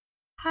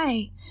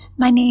Hi,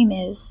 my name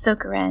is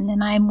Sokuren,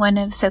 and I am one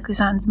of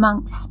Sokuzan's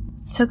monks.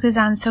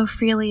 Sokuzan so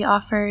freely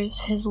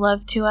offers his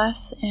love to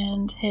us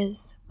and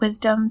his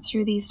wisdom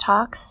through these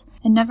talks,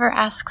 and never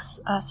asks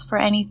us for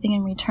anything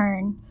in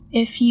return.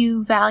 If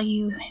you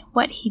value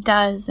what he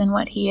does and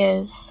what he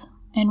is,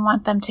 and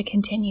want them to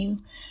continue,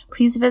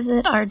 please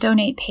visit our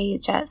donate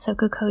page at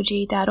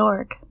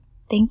sokukoji.org.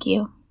 Thank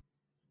you.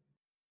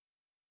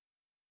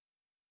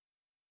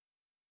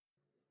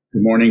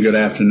 Good morning, good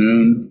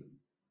afternoon,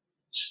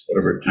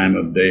 whatever time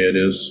of day it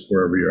is,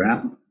 wherever you're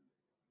at. The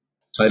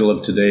title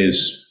of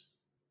today's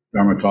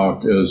Dharma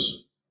talk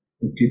is,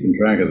 I'm keeping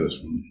track of this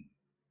one.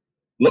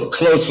 Look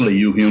closely,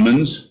 you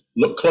humans.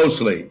 Look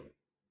closely.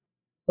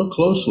 Look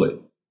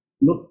closely.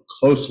 Look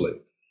closely.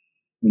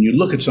 When you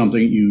look at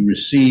something, you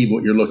receive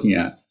what you're looking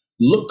at.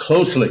 Look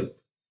closely.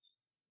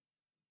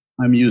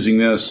 I'm using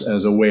this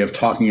as a way of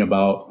talking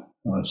about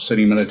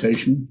sitting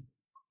meditation,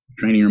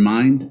 training your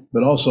mind,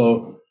 but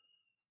also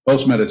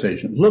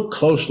post-meditation. Look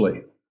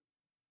closely.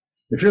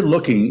 If you're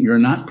looking, you're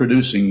not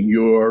producing,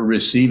 you're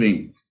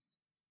receiving.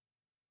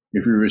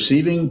 If you're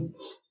receiving,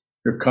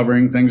 you're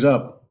covering things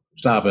up.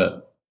 Stop it.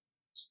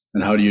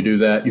 And how do you do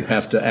that? You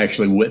have to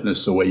actually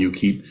witness the way you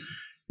keep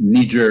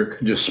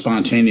knee-jerk, just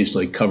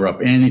spontaneously cover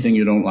up anything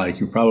you don't like.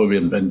 You've probably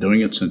been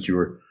doing it since you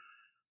were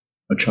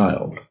a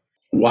child.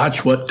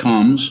 Watch what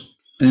comes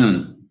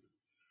in.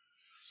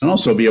 And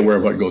also be aware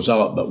of what goes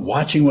out, but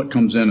watching what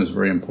comes in is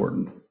very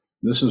important.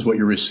 This is what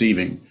you're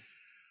receiving.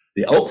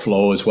 The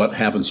outflow is what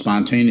happens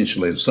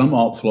spontaneously. And some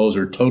outflows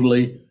are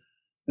totally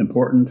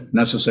important,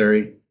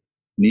 necessary,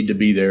 need to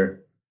be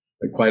there.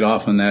 But quite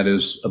often that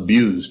is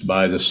abused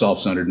by the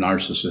self-centered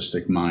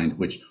narcissistic mind,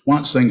 which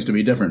wants things to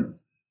be different.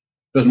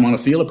 Doesn't want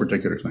to feel a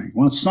particular thing.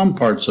 Wants some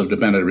parts of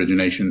dependent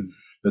origination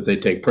that they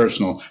take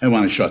personal and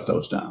want to shut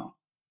those down.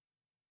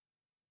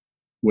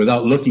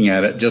 Without looking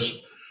at it,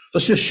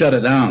 let's just shut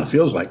it down. It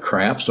feels like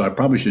crap, so I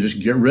probably should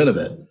just get rid of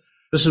it.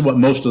 This is what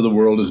most of the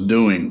world is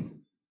doing.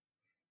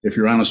 If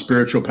you're on a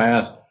spiritual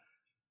path,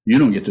 you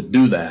don't get to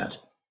do that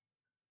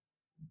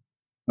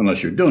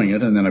unless you're doing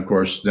it. And then, of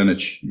course, then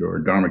it's your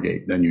Dharma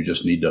gate. Then you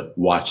just need to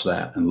watch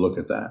that and look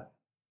at that.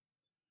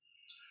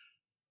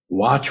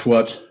 Watch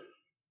what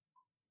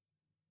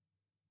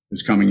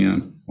is coming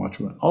in.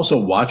 Also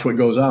watch what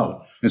goes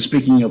out. And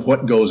speaking of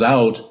what goes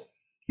out,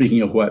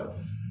 speaking of what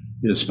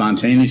is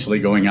spontaneously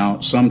going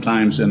out,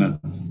 sometimes in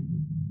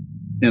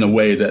a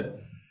way that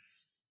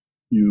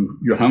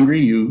you're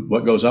hungry,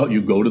 what goes out,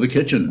 you go to the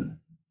kitchen.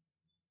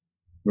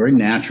 Very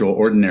natural,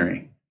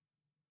 ordinary.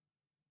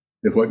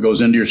 If what goes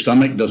into your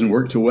stomach doesn't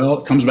work too well,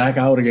 it comes back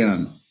out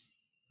again.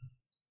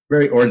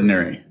 Very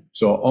ordinary.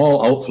 So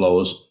all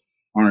outflows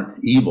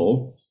aren't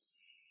evil.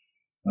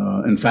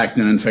 In fact,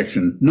 in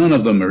infection, none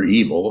of them are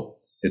evil.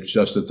 It's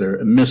just that they're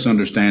a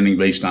misunderstanding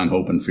based on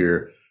hope and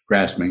fear,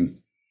 grasping,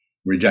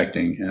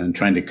 rejecting, and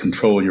trying to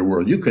control your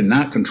world. You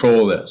cannot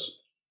control this.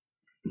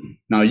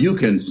 Now, you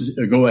can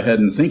go ahead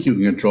and think you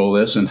can control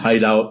this and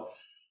hide out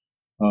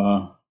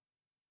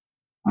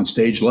on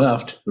stage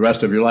left the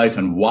rest of your life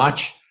and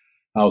watch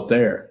out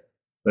there.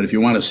 But if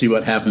you want to see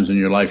what happens in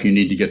your life, you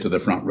need to get to the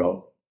front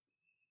row.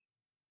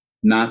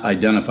 Not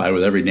identify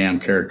with every damn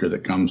character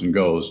that comes and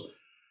goes.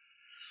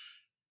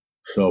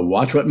 So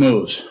watch what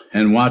moves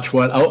and watch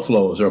what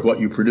outflows or what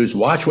you produce.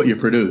 Watch what you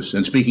produce.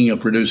 And speaking of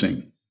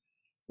producing,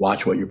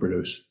 watch what you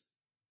produce.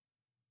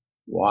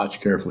 Watch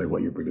carefully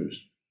what you produce.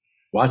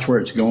 Watch where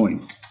it's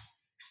going.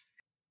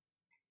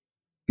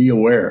 Be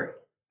aware.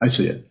 I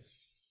see it.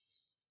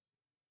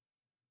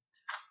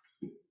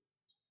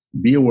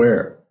 Be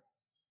aware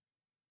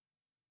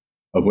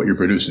of what you're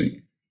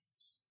producing.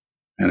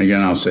 And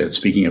again, I'll say it,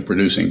 speaking of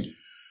producing,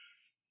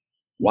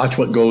 watch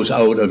what goes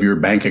out of your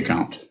bank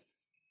account.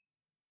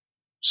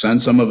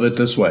 Send some of it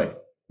this way.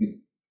 Is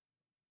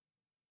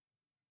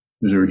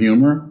there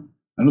humor?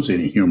 I don't see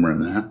any humor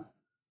in that.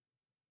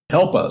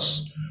 Help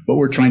us. What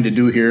we're trying to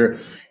do here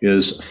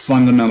is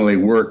fundamentally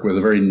work with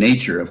the very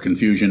nature of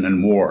confusion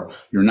and war.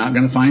 You're not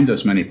going to find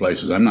this many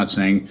places. I'm not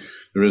saying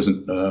there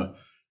isn't a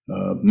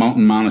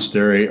mountain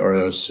monastery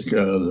or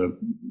the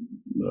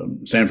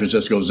San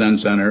Francisco Zen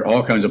Center,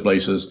 all kinds of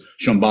places,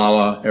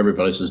 Shambhala, every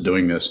place is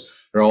doing this.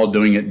 They're all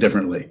doing it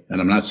differently.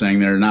 And I'm not saying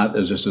they're not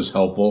just as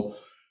helpful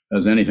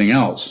as anything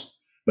else.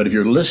 But if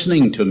you're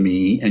listening to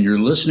me and you're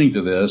listening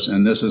to this,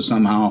 and this is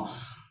somehow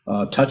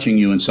touching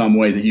you in some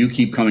way that you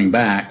keep coming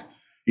back,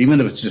 even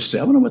if it's just,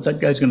 I wonder what that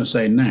guy's going to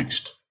say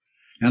next.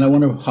 And I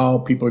wonder how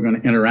people are going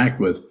to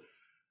interact with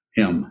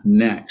him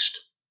next.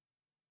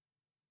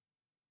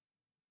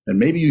 And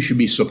maybe you should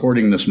be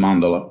supporting this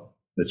mandala.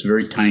 It's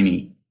very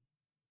tiny.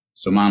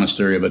 It's a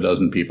monastery of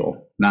 12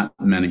 people, not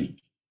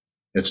many.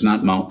 It's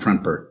not Mount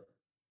Tremper.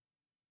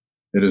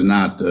 It is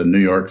not the New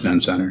York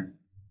Zen Center.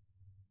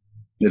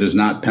 It is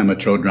not Pema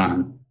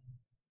Chodron.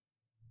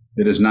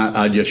 It is not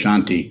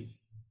Adyashanti.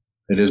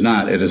 It is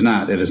not.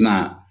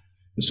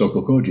 It's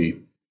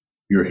Sokukoji.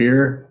 You're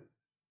here.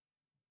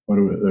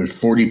 There's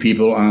 40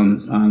 people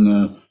on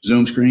the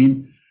Zoom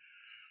screen.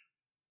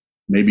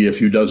 Maybe a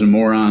few dozen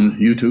more on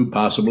YouTube,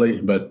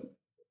 possibly, but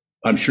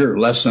I'm sure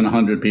less than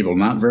 100 people,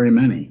 not very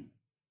many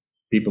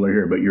people are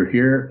here, but you're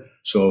here.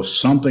 So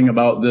something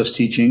about this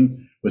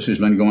teaching, which has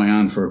been going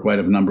on for quite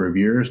a number of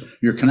years,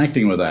 you're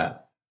connecting with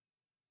that.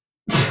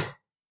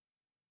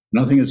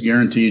 Nothing is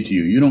guaranteed to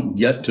you. You don't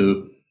get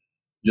to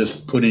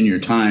just put in your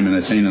time and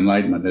attain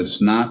enlightenment.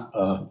 It's not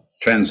a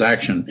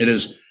transaction. It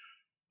is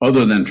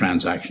other than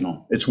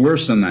transactional. It's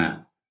worse than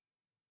that.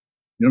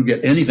 You don't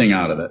get anything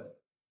out of it.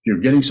 If you're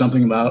getting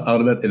something out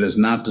of it, it is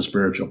not the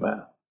spiritual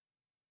path.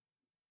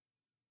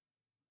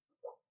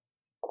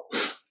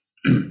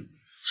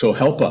 So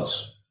help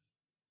us.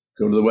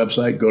 Go to the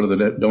website, go to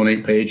the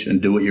donate page,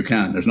 and do what you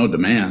can. There's no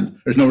demand.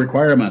 There's no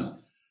requirement.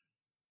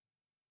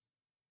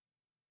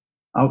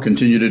 I'll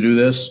continue to do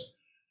this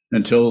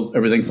until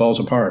everything falls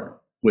apart,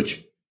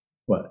 which,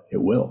 what?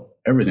 It will.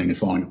 Everything is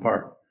falling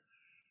apart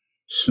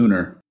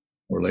sooner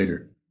or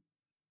later.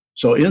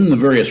 So in the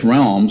various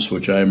realms,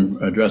 which I'm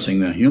addressing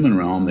the human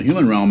realm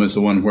is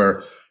the one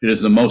where it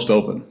is the most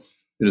open.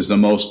 It has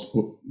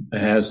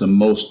the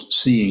most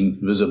seeing,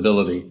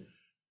 visibility,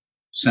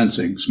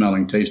 sensing,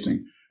 smelling,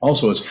 tasting.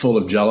 Also, it's full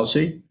of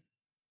jealousy,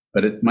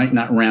 but it might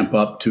not ramp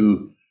up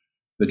to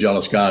the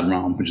jealous God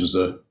realm, which is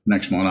the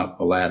next one up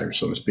the ladder,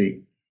 so to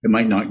speak. It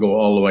might not go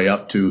all the way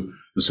up to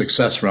the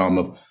success realm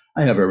of,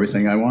 I have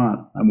everything I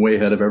want. I'm way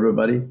ahead of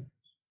everybody.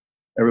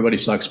 Everybody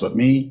sucks but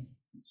me.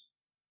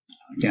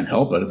 I can't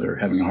help it if they're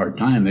having a hard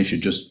time. They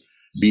should just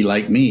be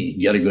like me,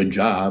 get a good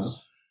job,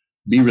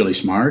 be really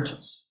smart.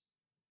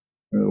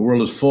 The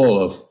world is full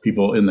of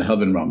people in the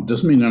heaven realm. It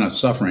doesn't mean they're not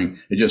suffering.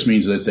 It just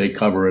means that they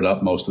cover it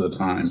up most of the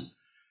time.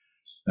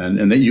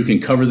 And that you can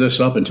cover this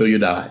up until you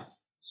die,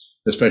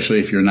 especially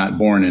if you're not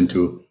born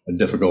into a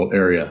difficult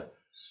area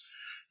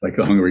like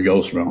the hungry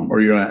ghost realm,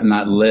 or you're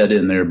not led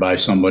in there by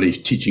somebody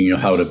teaching you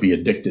how to be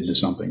addicted to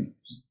something.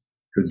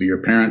 Could be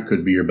your parent,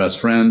 could be your best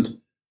friend,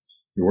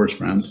 your worst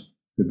friend,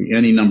 could be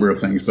any number of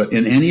things. But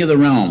in any of the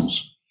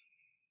realms,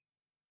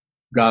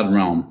 God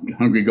realm,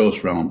 hungry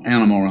ghost realm,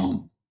 animal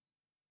realm,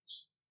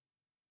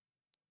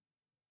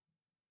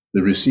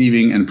 the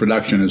receiving and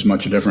production is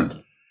much different.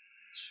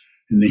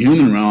 In the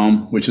human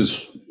realm, which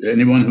is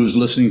anyone who's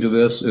listening to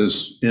this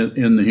is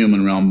in the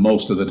human realm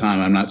most of the time.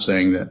 I'm not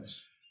saying that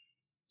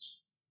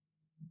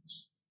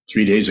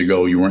 3 days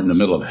ago you weren't in the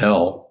middle of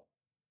hell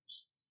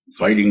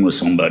fighting with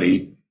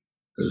somebody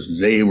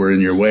because they were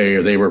in your way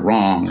or they were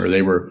wrong or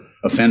they were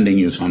offending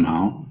you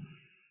somehow,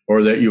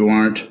 or that you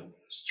aren't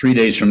 3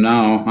 days from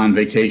now on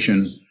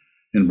vacation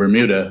in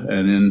Bermuda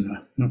and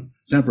in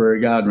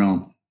temporary God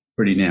realm.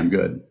 Pretty damn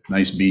good.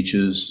 Nice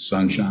beaches,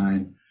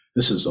 sunshine.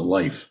 This is a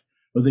life.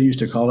 What they used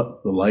to call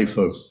it, the life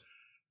of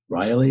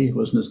Riley,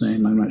 wasn't his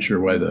name? I'm not sure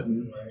why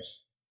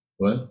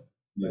what?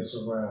 Life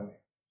of Riley.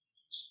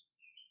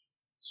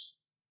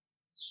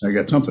 I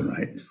got something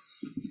right.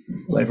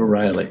 Life of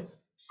Riley.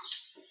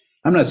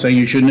 I'm not saying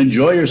you shouldn't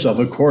enjoy yourself,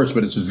 of course,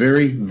 but it's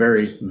very,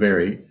 very,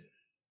 very,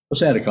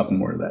 let's add a couple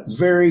more to that.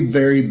 Very,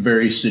 very,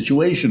 very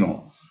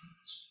situational.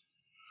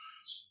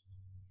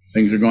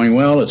 Things are going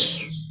well.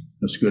 It's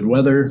good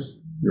weather.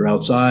 You're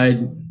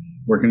outside,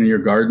 working in your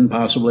garden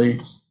possibly.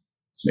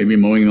 Maybe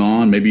mowing the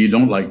lawn. Maybe you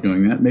don't like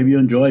doing that. Maybe you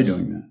enjoy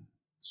doing that.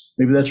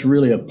 Maybe that's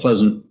really a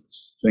pleasant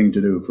thing to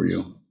do for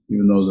you,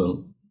 even though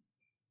the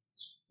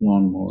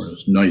lawnmower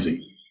is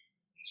noisy.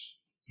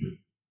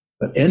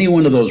 But any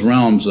one of those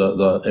realms,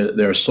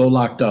 they're so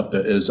locked up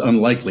that it's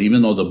unlikely,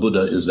 even though the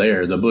Buddha is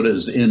there. The Buddha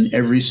is in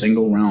every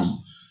single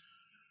realm.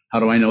 How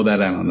do I know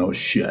that? I don't know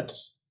shit.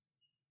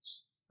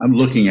 I'm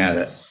looking at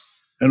it.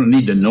 I don't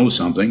need to know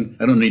something.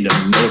 I don't need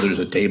to know there's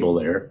a table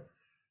there.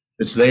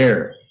 It's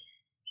there.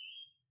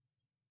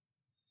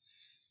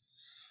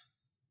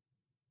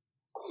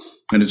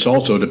 And it's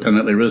also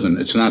dependently risen.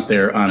 It's not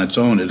there on its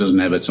own. It doesn't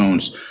have its own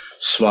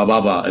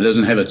svabhava. It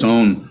doesn't have its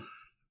own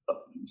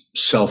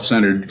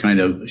self-centered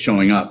kind of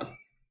showing up.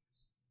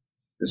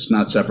 It's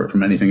not separate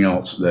from anything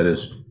else that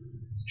is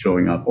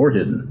showing up or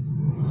hidden.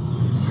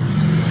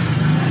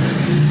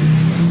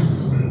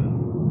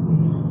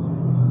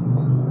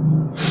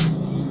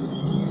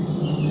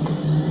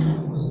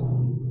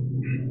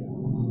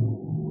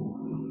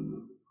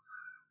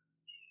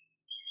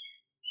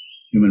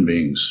 Human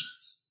beings.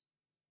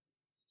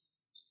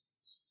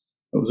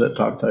 What was that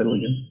talk title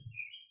again?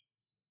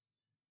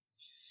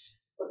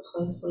 Look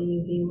closely,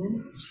 you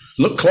humans.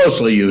 Look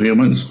closely, you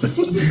humans.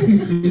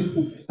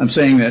 I'm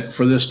saying that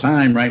for this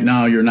time right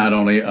now, you're not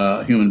only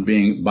a human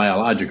being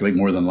biologically,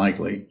 more than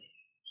likely.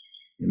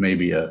 You may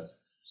be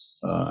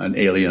an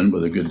alien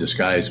with a good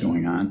disguise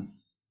going on.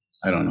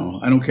 I don't know.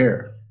 I don't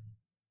care.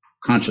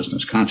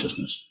 Consciousness,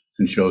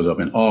 and shows up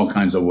in all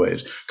kinds of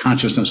ways.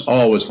 Consciousness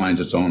always finds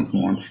its own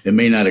form. It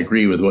may not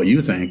agree with what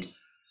you think.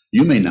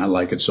 You may not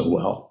like it so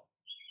well.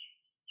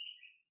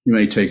 You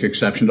may take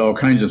exception to all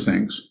kinds of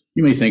things.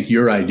 You may think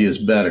your idea is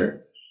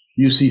better.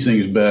 You see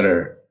things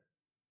better.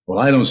 Well,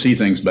 I don't see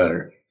things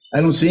better. I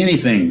don't see any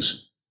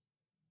things.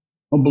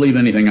 Don't believe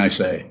anything I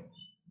say.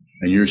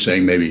 And you're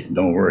saying maybe,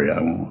 don't worry,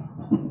 I won't.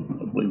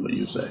 I'll believe what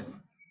you say.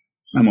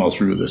 I'm all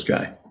through this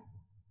guy.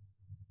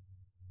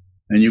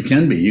 And you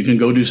can be. You can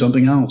go do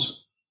something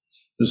else.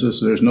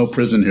 There's no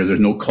prison here. There's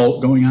no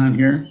cult going on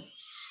here.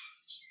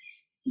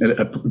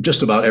 And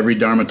just about every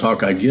Dharma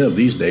talk I give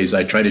these days,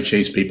 I try to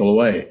chase people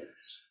away.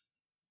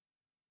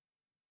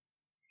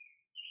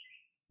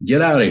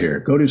 Get out of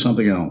here. Go do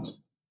something else.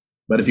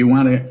 But if you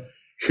want to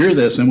hear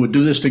this, and we'll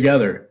do this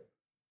together.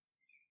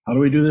 How do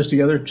we do this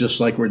together? Just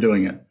like we're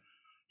doing it.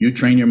 You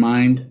train your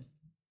mind.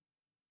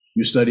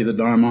 You study the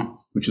Dharma,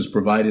 which is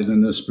provided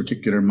in this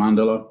particular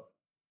mandala.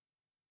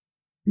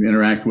 You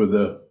interact with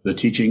the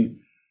teaching,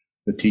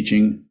 the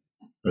teaching,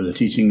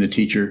 the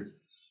teacher,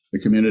 the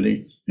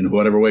community, in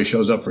whatever way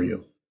shows up for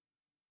you.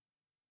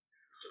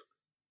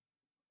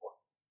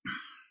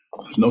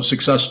 There's no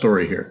success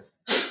story here.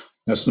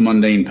 That's the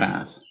mundane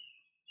path.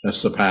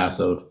 That's the path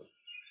of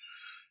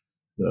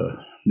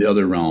the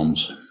other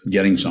realms,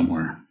 getting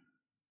somewhere,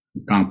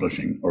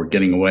 accomplishing, or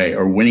getting away,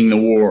 or winning the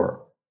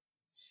war,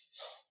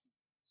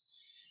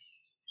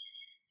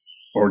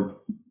 or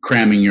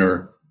cramming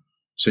your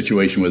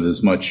situation with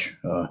as much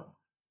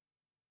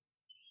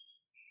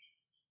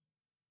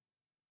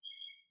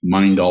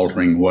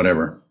mind-altering,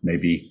 whatever may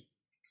be.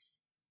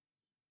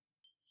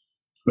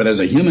 But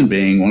as a human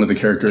being, one of the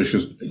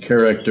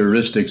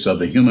characteristics of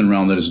the human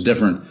realm that is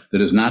different,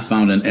 that is not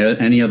found in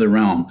any other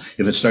realm,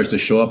 if it starts to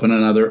show up in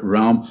another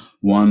realm,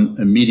 one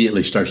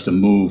immediately starts to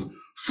move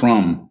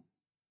from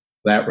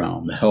that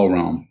realm, the hell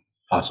realm,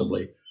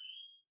 possibly,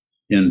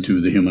 into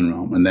the human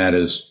realm. And that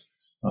is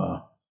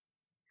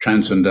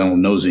transcendental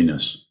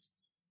nosiness.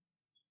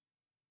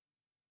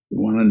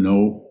 You want to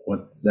know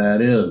what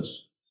that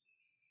is.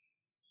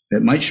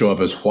 It might show up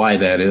as why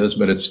that is,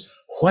 but it's,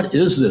 what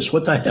is this?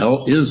 What the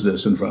hell is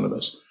this in front of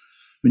us?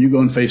 When you go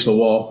and face the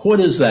wall, what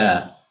is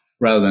that?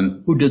 Rather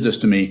than, who did this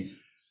to me?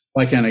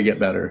 Why can't I get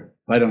better?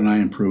 Why don't I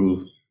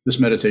improve? This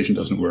meditation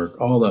doesn't work.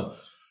 All the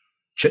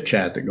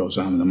chit-chat that goes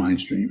on in the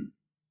mind stream.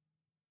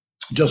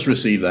 Just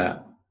receive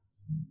that.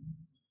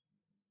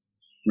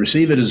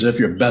 Receive it as if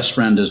your best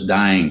friend is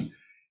dying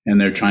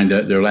and they're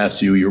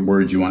asking you your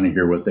words, you want to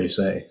hear what they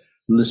say.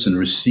 Listen,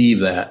 receive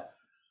that.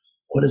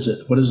 What is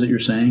it? What is it you're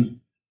saying?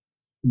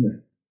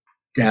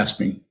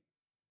 Gasping.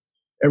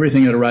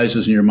 Everything that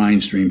arises in your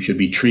mind stream should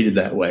be treated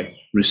that way.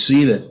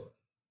 Receive it.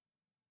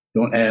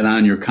 Don't add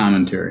on your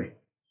commentary.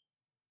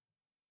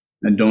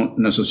 And don't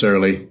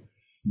necessarily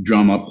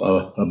drum up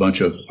a bunch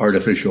of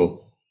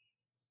artificial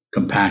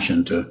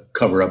compassion to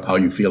cover up how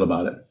you feel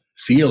about it.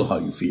 Feel how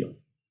you feel.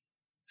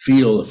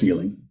 Feel the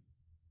feeling.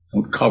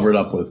 Don't cover it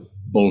up with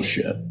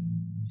bullshit.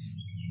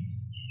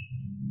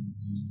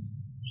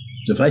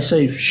 If I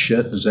say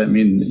shit, does that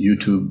mean that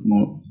YouTube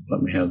won't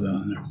let me have that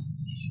on there?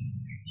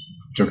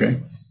 It's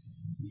okay.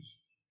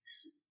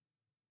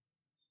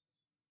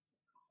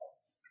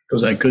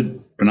 Because I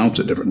could pronounce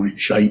it differently.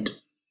 Shite.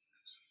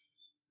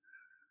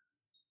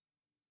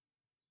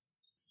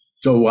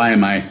 So why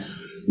am I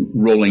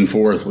rolling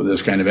forth with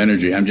this kind of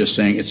energy? I'm just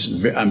saying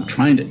I'm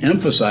trying to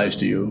emphasize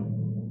to you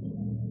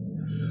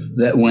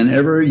that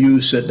whenever you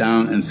sit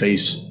down and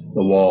face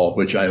the wall,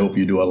 which I hope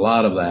you do a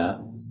lot of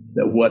that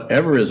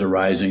whatever is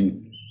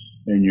arising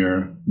in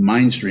your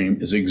mind stream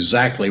is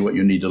exactly what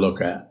you need to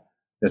look at.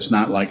 It's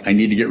not like I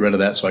need to get rid of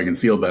that so I can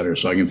feel better,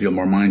 so I can feel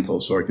more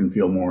mindful, so I can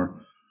feel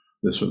more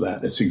this or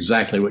that. It's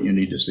exactly what you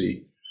need to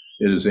see.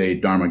 It is a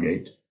Dharma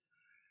gate.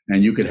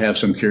 And you could have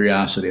some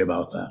curiosity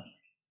about that.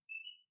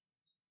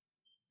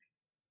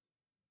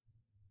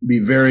 Be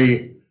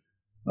very,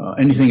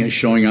 anything that's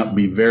showing up,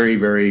 be very,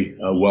 very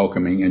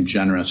welcoming and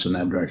generous in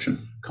that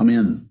direction. Come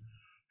in,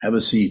 have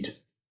a seat.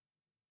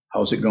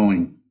 How's it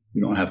going?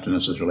 You don't have to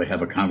necessarily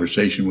have a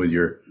conversation with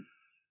your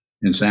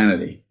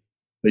insanity,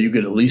 but you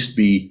could at least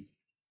be,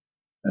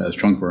 as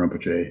Trungpa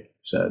Rinpoche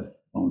said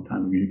a long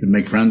time ago, you can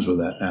make friends with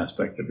that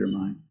aspect of your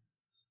mind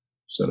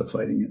instead of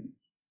fighting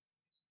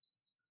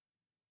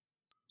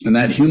it. In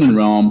that human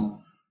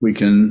realm, we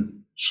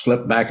can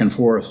slip back and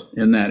forth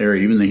in that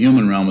area. Even the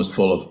human realm is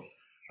full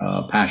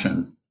of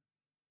passion,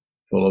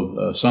 full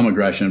of some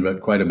aggression, but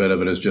quite a bit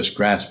of it is just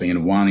grasping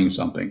and wanting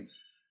something.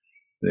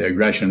 The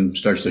aggression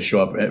starts to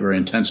show up very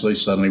intensely.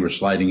 Suddenly we're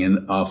sliding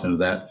off into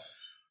that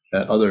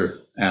other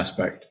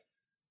aspect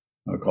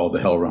called the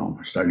hell realm.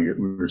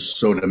 We're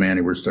so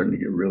demanding, we're starting to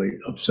get really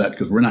upset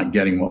because we're not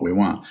getting what we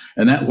want.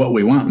 And that what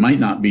we want might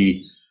not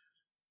be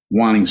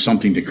wanting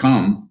something to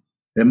come.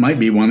 It might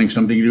be wanting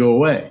something to go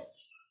away.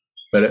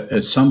 But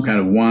it's some kind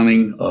of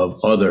wanting of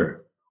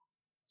other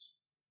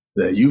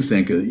that you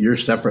think you're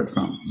separate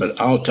from.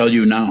 But I'll tell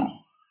you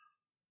now,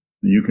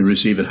 and you can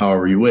receive it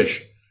however you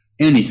wish.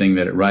 Anything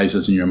that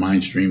arises in your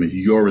mind stream is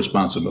your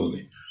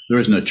responsibility. There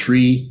isn't a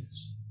tree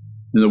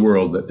in the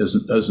world that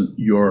isn't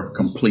your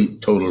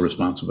complete, total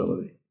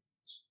responsibility.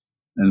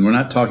 And we're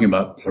not talking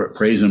about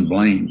praise and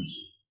blame,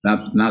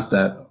 not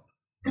that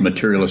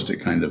materialistic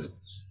kind of,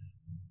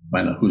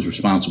 find out who's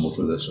responsible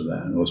for this or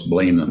that, and let's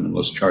blame them, and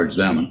let's charge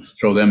them, and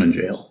throw them in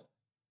jail.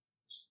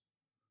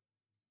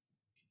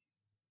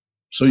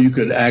 So you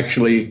could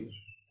actually,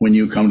 when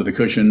you come to the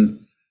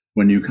cushion,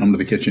 when you come to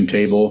the kitchen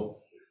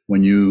table,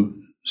 when you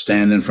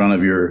stand in front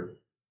of your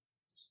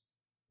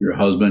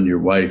husband, your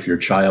wife, your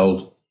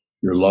child,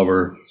 your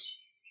lover,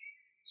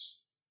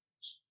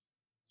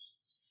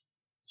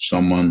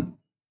 someone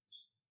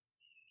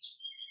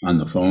on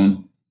the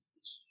phone,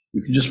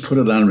 you can just put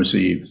it on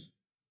receive.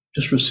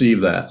 Just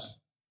receive that.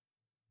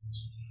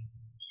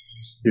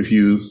 If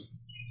you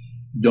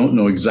don't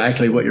know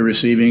exactly what you're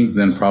receiving,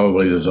 then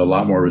probably there's a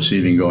lot more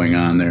receiving going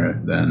on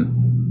there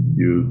than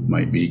you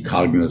might be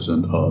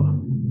cognizant of.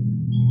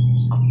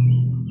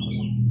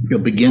 The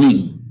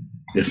beginning,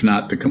 if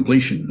not the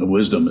completion, of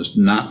wisdom is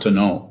not to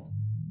know.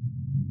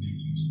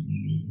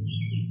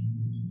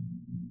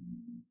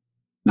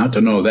 Not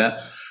to know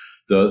that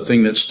the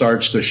thing that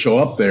starts to show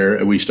up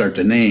there, we start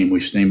to name.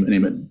 We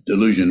name it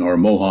delusion or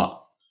moha,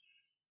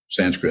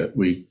 Sanskrit.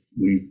 We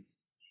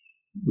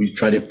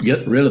try to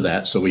get rid of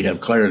that so we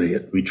have clarity.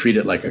 We treat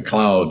it like a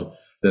cloud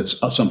that's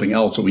something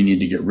else that we need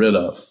to get rid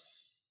of.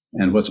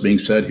 And what's being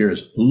said here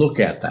is look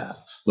at that.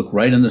 Look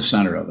right in the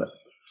center of it.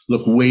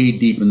 Look way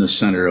deep in the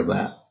center of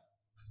that.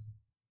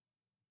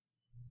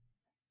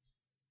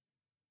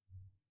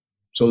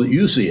 So that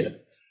you see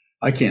it.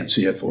 I can't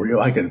see it for you.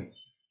 I can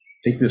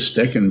take this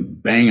stick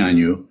and bang on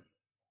you,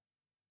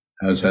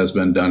 as has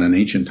been done in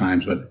ancient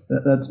times, but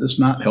it's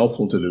not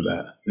helpful to do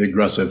that, the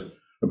aggressive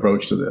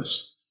approach to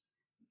this.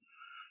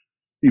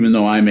 Even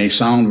though I may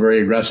sound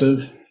very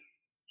aggressive,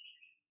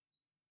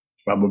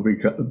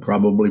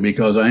 probably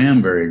because I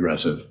am very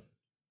aggressive.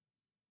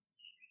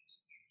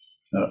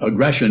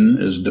 Aggression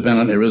is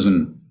dependently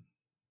arisen.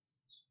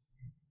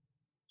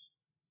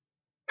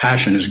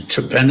 Passion is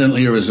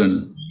dependently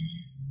arisen.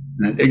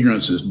 And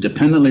ignorance is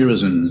dependently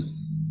arisen.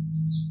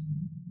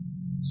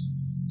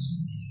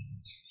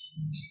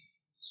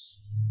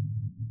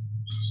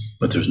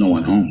 But there's no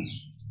one home.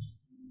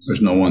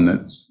 There's no one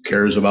that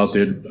cares about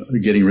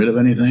getting rid of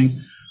anything,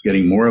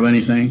 getting more of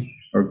anything,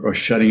 or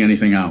shutting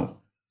anything out.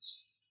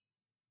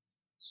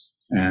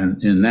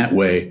 And in that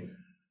way,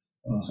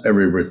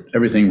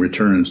 everything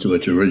returns to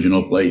its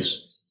original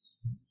place.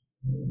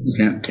 You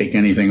can't take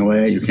anything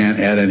away. You can't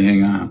add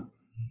anything on.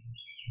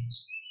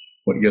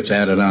 What gets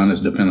added on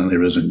is dependently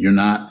arisen. You're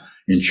not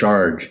in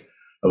charge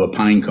of a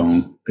pine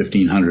cone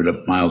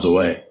 1,500 miles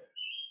away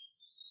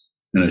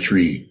in a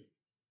tree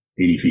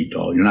 80 feet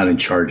tall. You're not in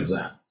charge of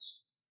that.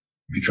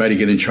 If you try to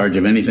get in charge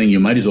of anything, you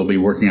might as well be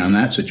working on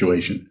that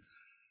situation.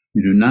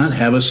 You do not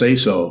have a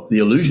say-so. The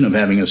illusion of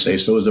having a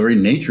say-so is the very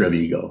nature of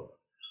ego.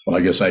 Well,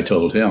 I guess I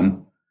told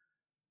him.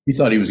 He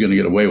thought he was going to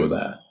get away with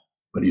that,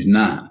 but he's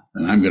not,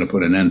 and I'm going to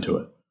put an end to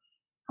it.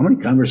 How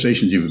many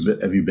conversations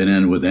have you been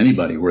in with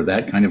anybody where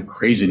that kind of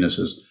craziness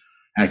is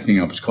acting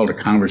up? It's called a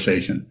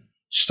conversation.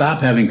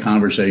 Stop having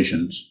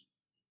conversations.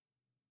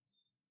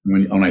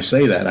 When I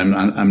say that,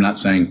 I'm not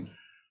saying,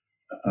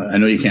 I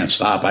know you can't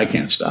stop. I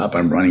can't stop.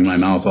 I'm running my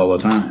mouth all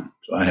the time.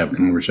 So I have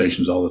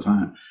conversations all the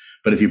time.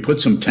 But if you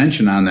put some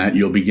tension on that,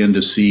 you'll begin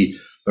to see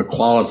the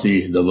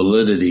quality, the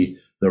validity,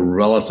 the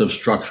relative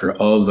structure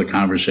of the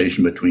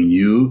conversation between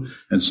you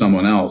and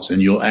someone else.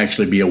 And you'll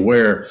actually be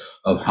aware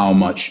of how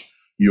much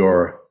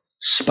you're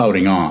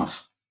spouting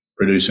off,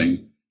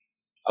 producing,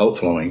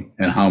 outflowing,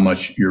 and how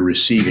much you're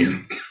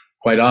receiving.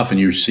 Quite often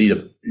you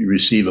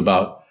receive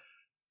about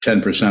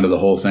 10% of the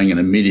whole thing, and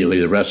immediately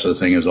the rest of the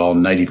thing is all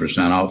 90%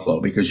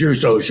 outflow because you're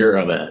so sure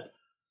of it.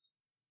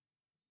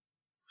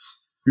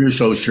 You're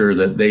so sure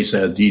that they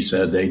said, he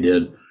said, they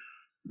did.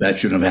 That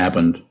shouldn't have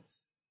happened.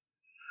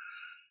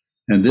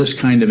 And this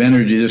kind of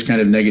energy, this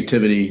kind of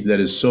negativity that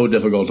is so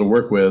difficult to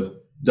work with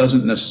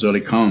doesn't necessarily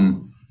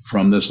come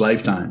from this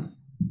lifetime.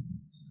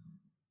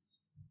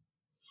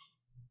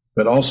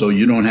 But also,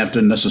 you don't have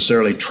to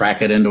necessarily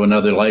track it into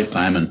another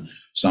lifetime and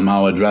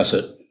somehow address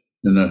it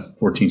in the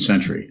 14th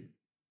century.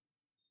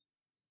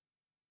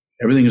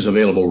 Everything is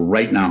available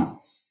right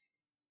now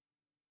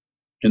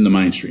in the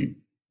mind stream.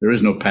 There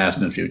is no past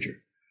and future.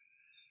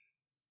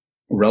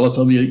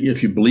 Relatively,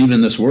 if you believe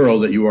in this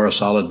world that you are a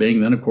solid being,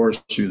 then of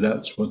course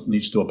that's what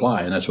needs to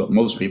apply, and that's what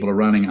most people are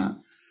running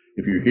on.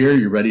 If you're here,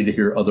 you're ready to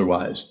hear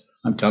otherwise.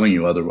 I'm telling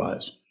you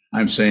otherwise.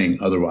 I'm saying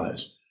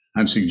otherwise.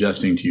 I'm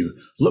suggesting to you,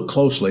 look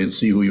closely and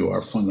see who you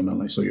are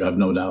fundamentally so you have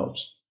no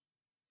doubts.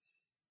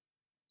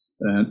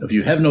 And if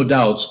you have no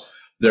doubts,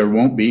 there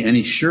won't be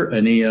any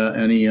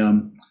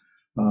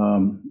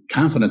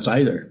confidence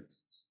either.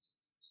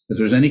 If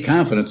there's any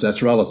confidence,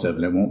 that's relative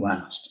and it won't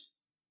last.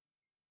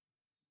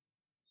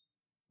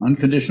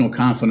 Unconditional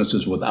confidence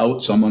is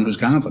without someone who's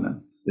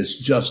confident. It's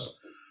just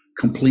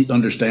complete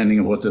understanding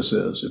of what this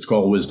is. It's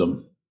called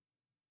wisdom.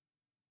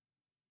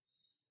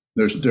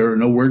 There are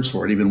no words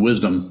for it. Even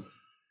wisdom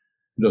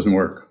doesn't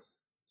work.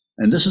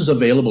 And this is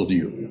available to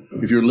you.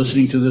 If you're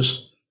listening to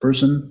this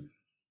person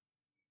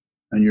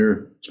and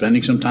you're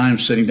spending some time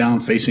sitting down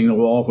facing the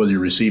wall, whether you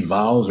receive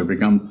vows or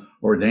become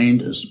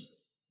ordained is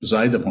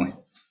beside the point.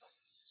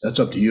 That's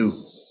up to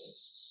you.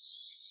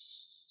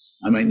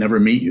 I might never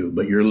meet you,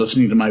 but you're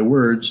listening to my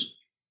words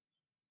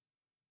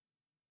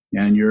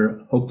and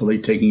you're hopefully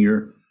taking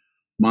your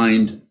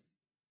mind,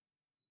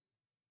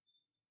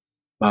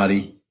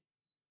 body,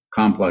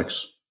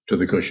 complex to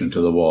the cushion,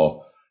 to the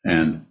wall,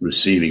 and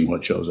receiving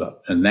what shows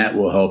up. And that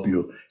will help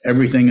you.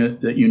 Everything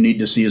that you need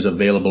to see is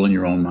available in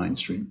your own mind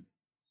stream.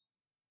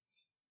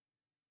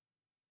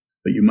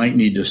 But you might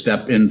need to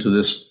step into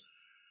this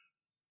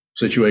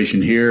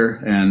situation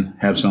here and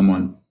have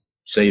someone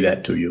say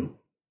that to you.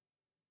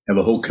 Have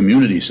a whole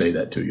community say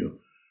that to you.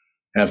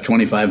 Have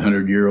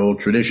 2,500-year-old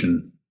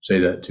tradition say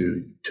that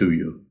to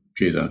you.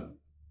 Chiza.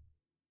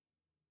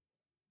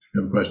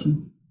 You have a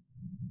question?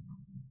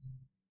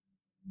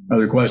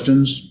 Other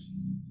questions?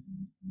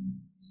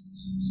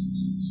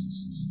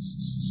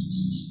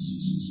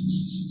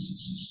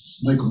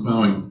 Michael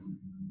Bowing,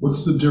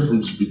 what's the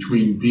difference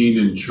between being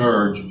in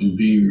charge and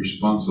being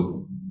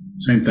responsible?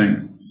 Same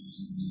thing.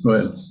 Go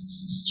ahead.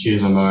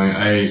 Geez,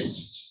 I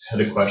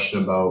had a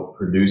question about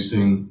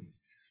producing.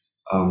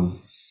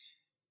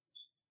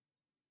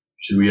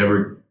 Should we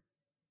ever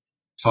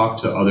talk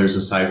to others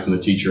aside from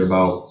the teacher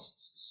about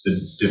the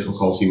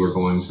difficulty we're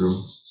going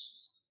through?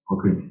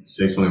 Or could you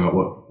say something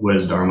about what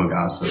is Dharma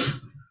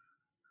gossip?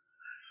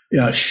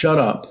 Yeah, shut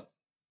up.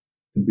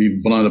 Be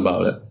blunt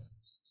about it.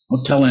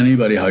 Don't tell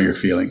anybody how you're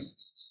feeling.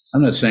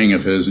 I'm not saying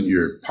if it isn't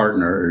your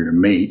partner or your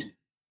mate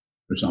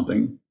or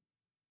something.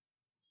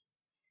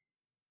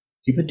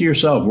 Keep it to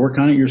yourself. Work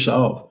on it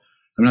yourself.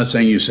 I'm not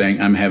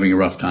saying I'm having a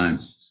rough time.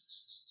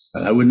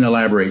 But I wouldn't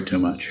elaborate too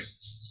much.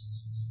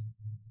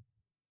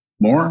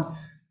 More?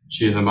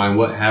 Geez,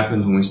 what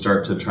happens when we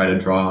start to try to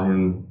draw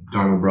in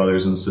Dharma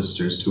brothers and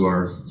sisters to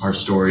our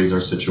stories,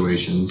 our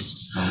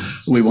situations?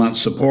 We want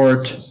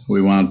support.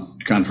 We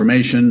want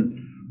confirmation.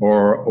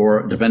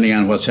 Or depending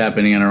on what's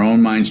happening in our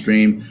own mind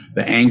stream,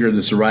 the anger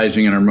that's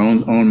arising in our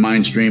own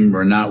mind stream,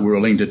 we're not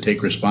willing to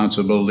take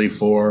responsibility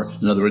for.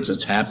 In other words,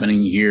 it's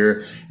happening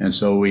here. And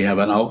so we have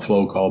an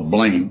outflow called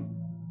blame.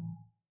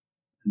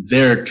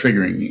 They're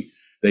triggering me.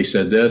 They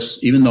said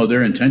this, even though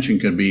their intention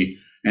could be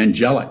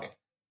angelic,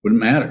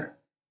 wouldn't matter.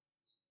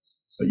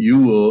 But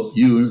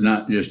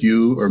not just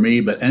you or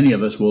me, but any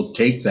of us will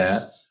take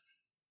that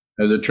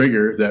as a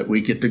trigger that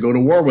we get to go to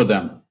war with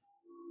them.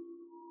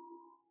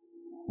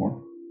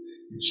 More?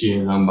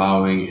 Geez, I'm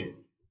bowing.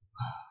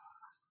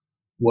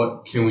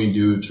 What can we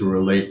do to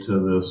relate to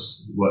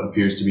this, what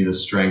appears to be the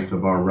strength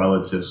of our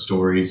relative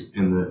stories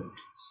and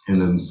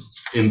the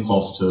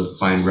impulse to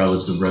find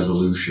relative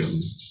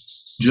resolution?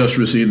 Just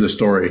receive the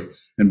story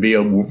and be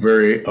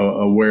very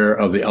aware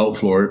of the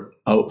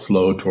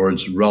outflow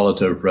towards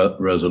relative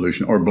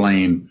resolution or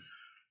blame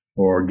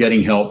or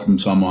getting help from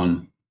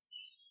someone.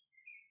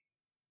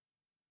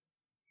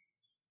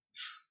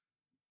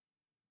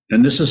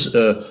 And this is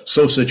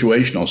so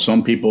situational.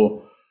 Some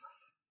people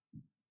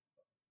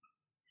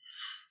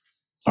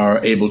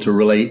are able to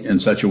relate in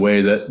such a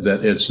way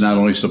that it's not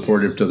only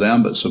supportive to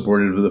them, but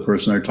supportive to the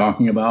person they're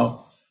talking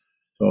about.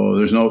 So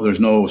there's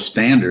no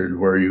standard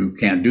where you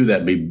can't do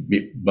that.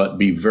 But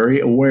be very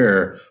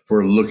aware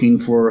for looking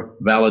for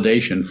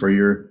validation for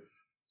your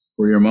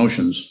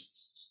emotions.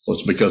 Well,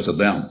 it's because of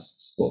them.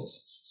 Well,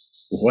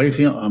 why do you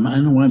feel? I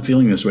don't know why I'm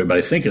feeling this way, but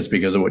I think it's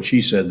because of what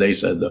she said. They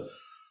said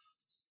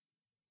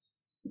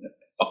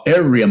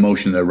every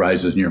emotion that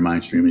arises in your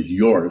mind stream is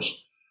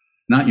yours,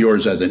 not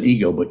yours as an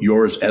ego, but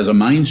yours as a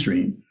mind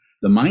stream.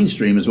 The mind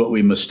stream is what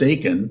we've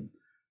mistaken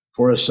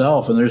for a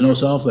self, and there's no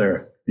self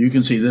there. You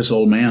can see this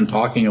old man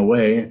talking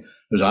away.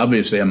 There's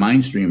obviously a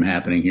mind stream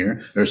happening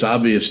here. There's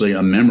obviously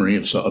a memory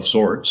of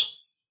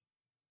sorts.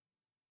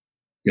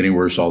 Getting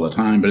worse all the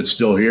time, but it's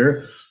still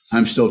here.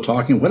 I'm still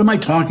talking. What am I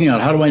talking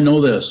about? How do I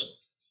know this?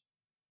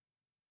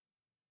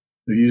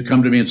 If you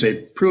come to me and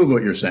say, prove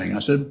what you're saying. I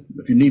said,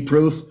 if you need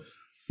proof,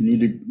 you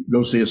need to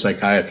go see a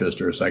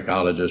psychiatrist or a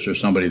psychologist or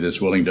somebody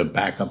that's willing to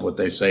back up what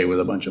they say with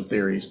a bunch of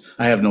theories.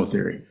 I have no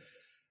theory.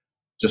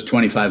 Just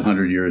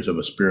 2,500 years of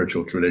a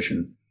spiritual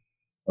tradition,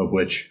 of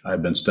which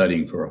I've been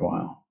studying for a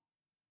while.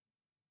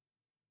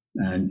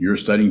 And you're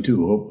studying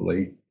too,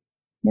 hopefully.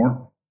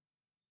 More?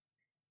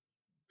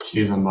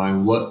 Geez,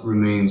 what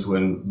remains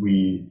when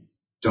we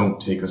don't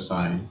take a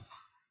side?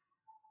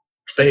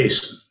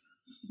 Space.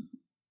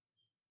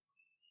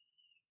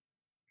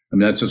 I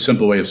mean, that's a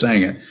simple way of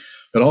saying it.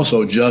 But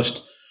also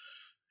just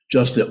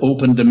the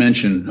open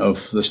dimension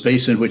of the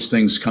space in which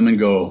things come and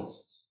go.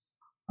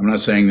 I'm not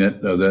saying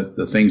that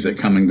the things that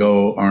come and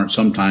go aren't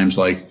sometimes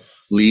like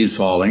leaves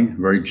falling,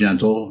 very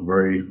gentle,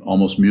 very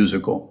almost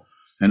musical.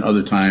 And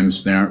other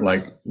times they aren't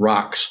like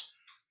rocks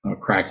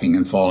cracking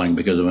and falling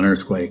because of an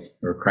earthquake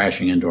or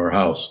crashing into our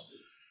house,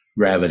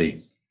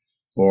 gravity,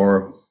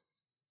 or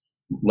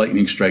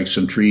lightning strikes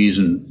some trees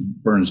and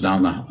burns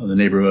down the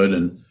neighborhood.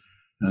 And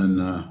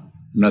I'm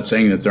not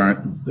saying that there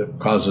aren't the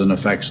causes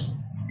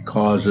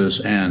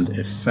and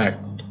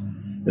effect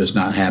is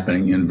not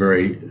happening in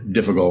very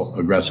difficult,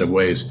 aggressive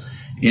ways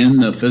in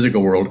the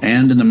physical world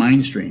and in the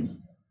mind stream.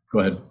 Go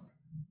ahead.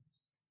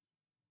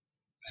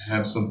 I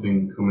have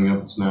something coming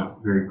up. It's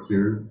not very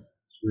clear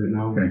right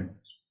now. Okay.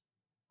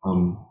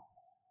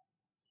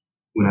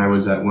 When I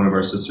was at one of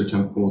our sister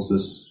temples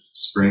this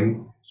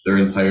spring, their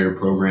entire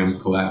program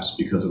collapsed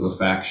because of a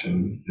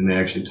faction, and they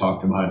actually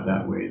talked about it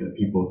that way, that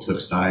people took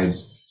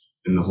sides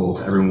and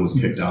everyone was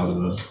kicked out of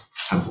the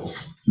temple.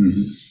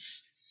 Mm-hmm.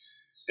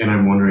 And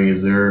I'm wondering,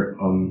 is there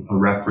a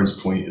reference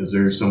point? Is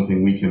there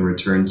something we can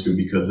return to,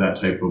 because that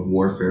type of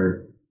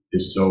warfare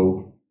is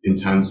so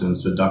intense and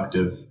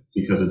seductive,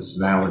 because it's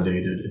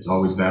validated. It's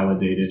always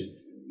validated.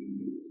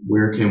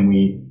 where can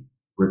we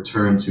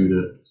return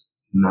to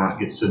not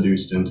get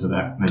seduced into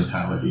that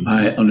mentality?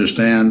 I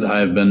understand.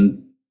 I've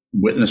been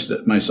witnessed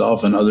it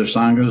myself in other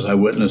sanghas. I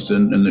witnessed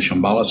in the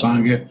Shambhala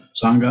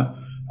Sangha,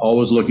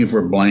 always looking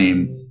for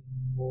blame,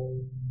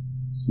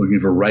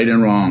 looking for right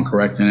and wrong,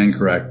 correct and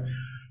incorrect.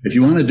 If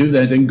you want to do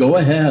that, then go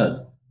ahead.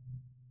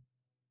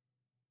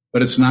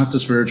 But it's not the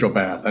spiritual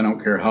path. I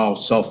don't care how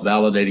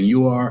self-validating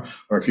you are,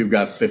 or if you've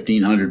got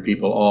 1,500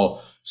 people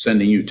all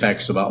sending you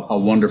texts about how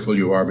wonderful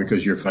you are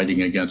because you're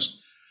fighting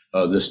against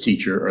this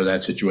teacher or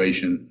that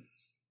situation.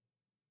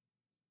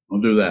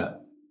 Don't do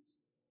that.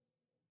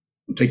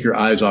 Don't take your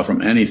eyes off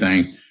from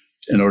anything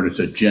in order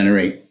to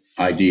generate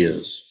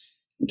ideas.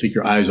 Don't take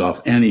your eyes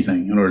off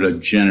anything in order to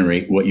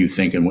generate what you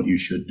think and what you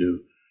should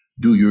do.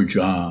 Do your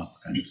job,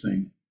 kind of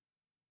thing.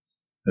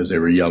 As they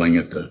were yelling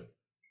at the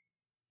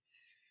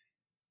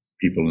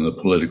people in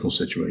the political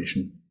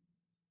situation.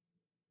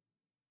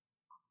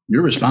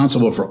 You're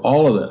responsible for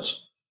all of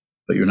this,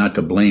 but you're not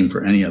to blame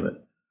for any of it,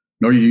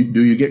 nor do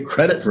you get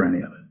credit for any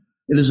of it.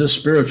 It is a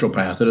spiritual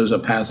path. It is a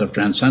path of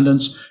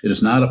transcendence. It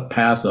is not a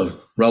path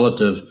of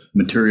relative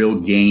material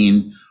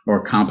gain or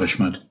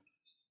accomplishment.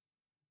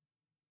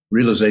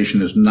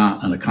 Realization is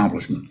not an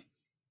accomplishment.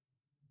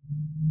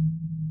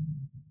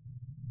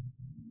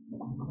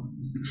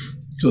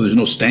 So there's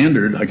no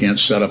standard. I can't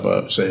set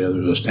up say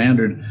there's a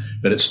standard,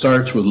 but it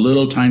starts with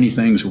little tiny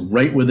things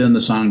right within the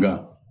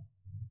Sangha.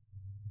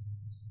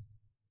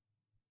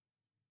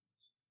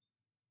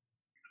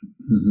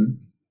 Mm-hmm.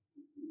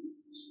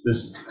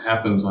 This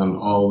happens on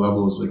all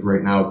levels. Like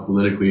right now,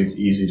 politically, it's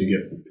easy to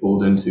get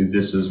pulled into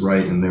this is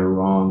right and they're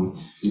wrong.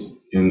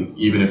 And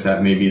even if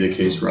that may be the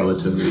case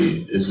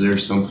relatively, is there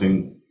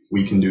something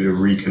we can do to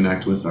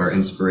reconnect with our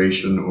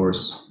inspiration, or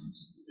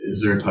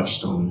is there a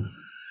touchstone?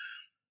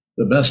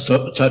 The best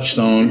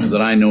touchstone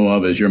that I know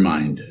of is your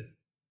mind.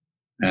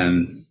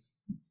 And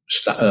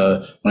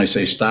when I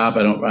say stop,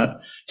 I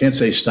can't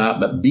say stop,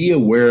 but be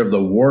aware of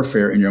the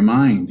warfare in your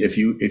mind. If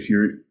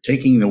you're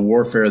taking the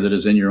warfare that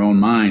is in your own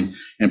mind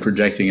and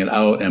projecting it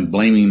out and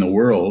blaming the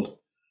world,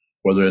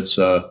 whether it's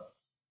the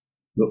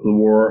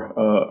war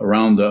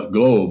around the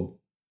globe,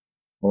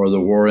 or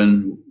the war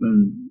in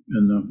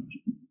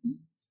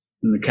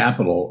the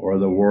capital, or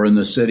the war in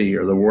the city,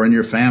 or the war in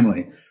your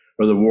family,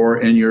 or the war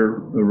in your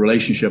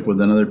relationship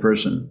with another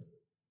person.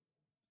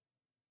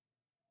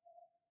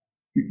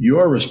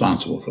 You're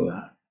responsible for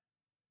that.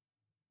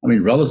 I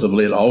mean,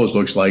 relatively, it always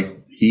looks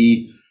like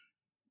he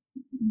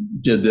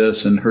did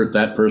this and hurt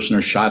that person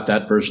or shot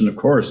that person. Of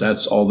course,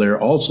 that's all there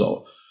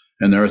also.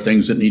 And there are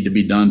things that need to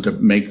be done to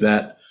make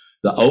that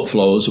the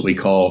outflows that we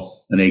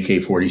call an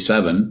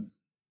AK-47.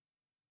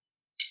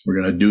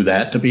 We're going to do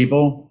that to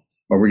people,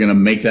 or we're going to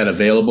make that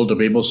available to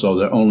people. So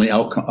the only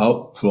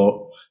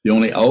outflow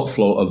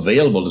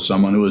available to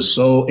someone who is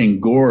so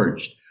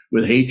engorged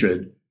with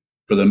hatred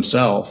for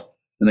themselves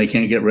and they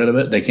can't get rid of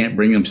it, they can't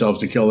bring themselves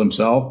to kill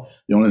themselves.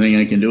 The only thing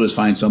they can do is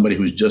find somebody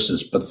who's just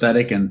as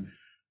pathetic and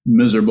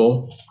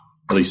miserable,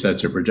 at least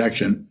that's their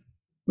projection,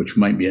 which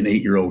might be an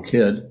 8-year-old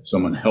kid,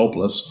 someone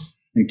helpless,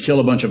 and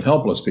kill a bunch of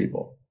helpless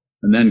people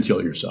and then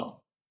kill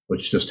yourself,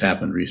 which just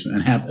happened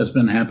recently. And it's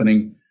been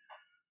happening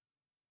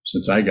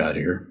since I got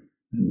here,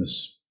 and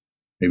this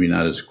maybe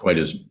not as quite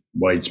as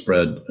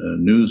widespread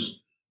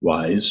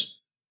news-wise.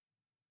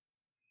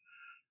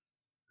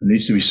 There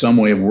needs to be some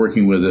way of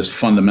working with this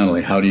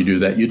fundamentally. How do you do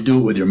that? You do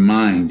it with your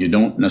mind. You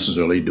don't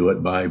necessarily do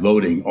it by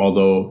voting,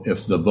 although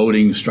if the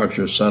voting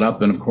structure is set up,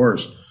 then of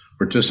course,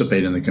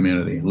 participate in the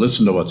community.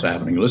 Listen to what's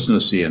happening. Listen to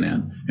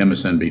CNN,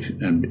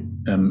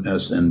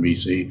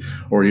 MSNBC,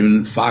 or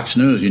even Fox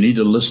News. You need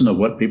to listen to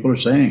what people are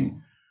saying,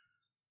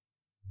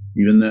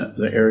 even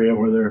the area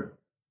where they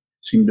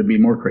seem to be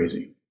more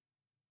crazy.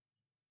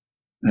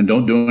 And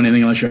don't do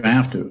anything unless you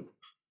have to.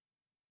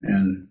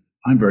 And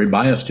I'm very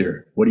biased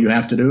here. What do you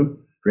have to do?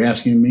 If you're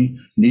asking me,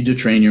 you need to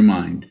train your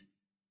mind.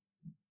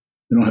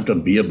 You don't have to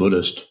be a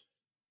Buddhist.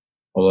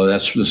 Although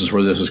this is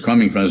where this is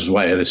coming from. This is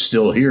why it is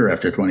still here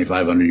after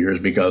 2,500 years,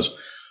 because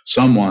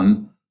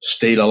someone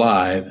stayed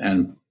alive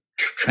and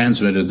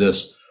transmitted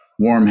this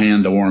warm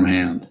hand to warm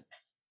hand.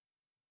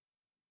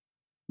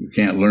 You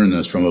can't learn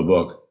this from a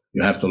book.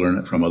 You have to learn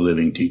it from a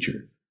living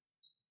teacher.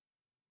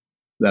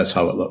 That's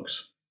how it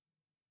looks.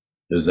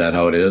 Is that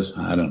how it is?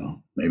 I don't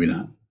know. Maybe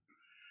not.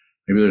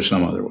 Maybe there's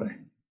some other way.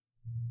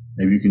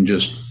 Maybe you can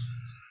just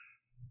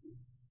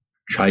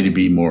try to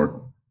be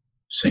more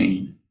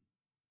sane.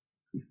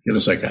 Get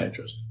a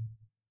psychiatrist.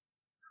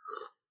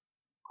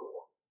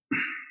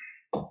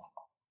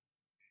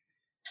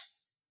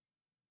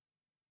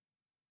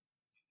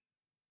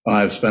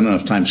 I've spent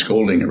enough time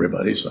scolding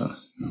everybody, so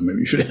maybe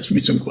you should ask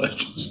me some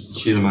questions.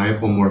 Sheila, I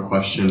have one more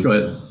question. Go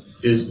ahead.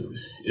 Is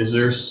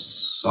there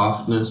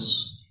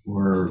softness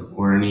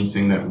or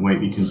anything that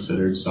might be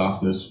considered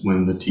softness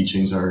when the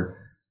teachings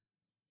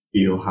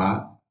feel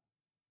hot?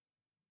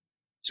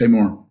 Say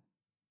more.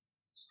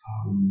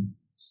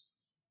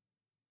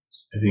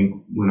 I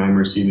think when I'm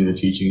receiving the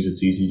teachings,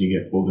 it's easy to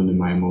get pulled into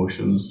my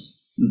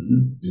emotions.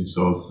 Mm-hmm. And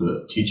so if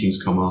the teachings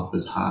come off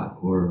as hot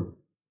or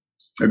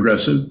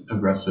aggressive,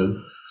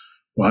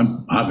 Well,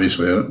 I'm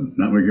obviously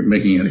not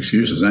making any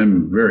excuses.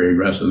 I'm very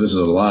aggressive. This is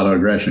a lot of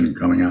aggression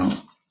coming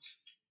out.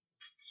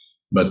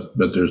 But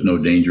there's no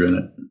danger in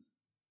it.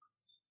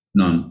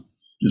 None.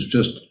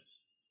 Just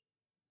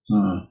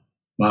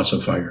lots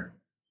of fire.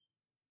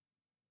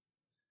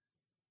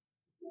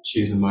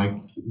 Cheese and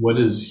Mike, what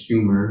is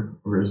humor,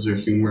 or is there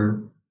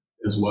humor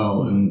as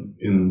well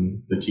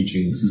in the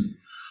teachings?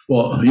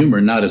 Well,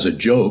 humor not as a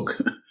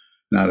joke,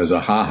 not as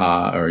a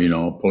ha-ha or,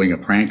 pulling a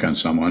prank on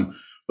someone,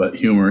 but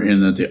humor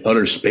in that the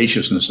utter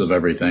spaciousness of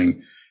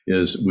everything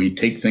is we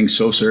take things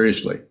so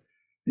seriously.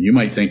 And you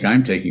might think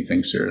I'm taking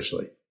things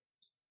seriously,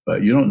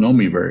 but you don't know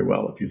me very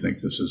well if you think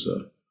this is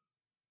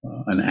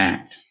an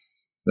act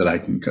that I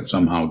can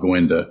somehow go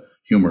into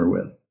humor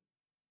with.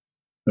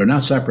 They're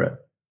not separate.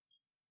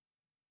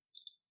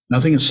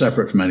 Nothing is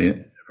separate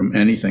from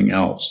anything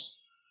else.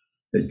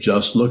 It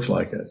just looks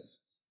like it.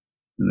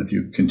 And if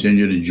you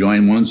continue to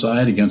join one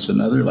side against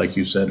another, like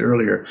you said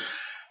earlier,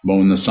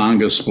 when the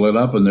Sangha is split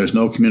up and there's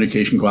no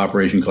communication,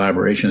 cooperation,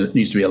 collaboration, it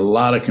needs to be a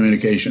lot of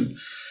communication.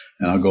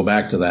 And I'll go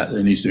back to that.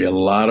 There needs to be a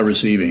lot of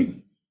receiving.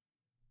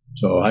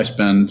 So I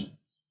spend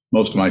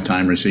most of my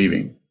time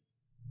receiving.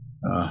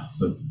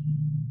 The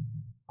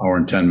hour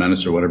and 10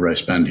 minutes or whatever I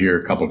spend here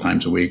a couple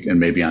times a week, and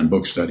maybe on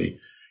book study.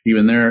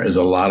 Even there is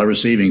a lot of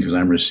receiving because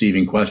I'm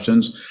receiving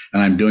questions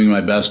and I'm doing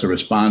my best to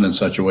respond in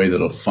such a way that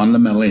will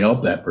fundamentally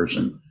help that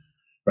person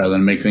rather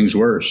than make things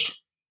worse,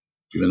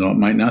 even though it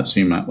might not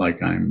seem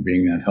like I'm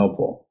being that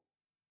helpful.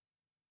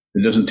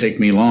 It doesn't take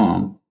me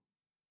long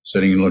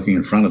sitting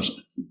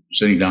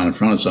down in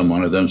front of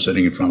someone or them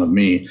sitting in front of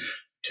me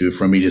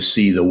for me to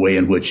see the way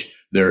in which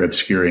they're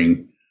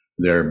obscuring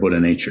their Buddha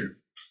nature.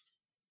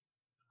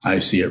 I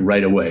see it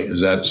right away.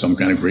 Is that some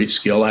kind of great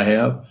skill I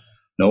have?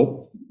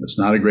 Nope, it's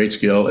not a great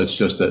skill. It's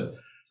just that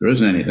there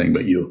isn't anything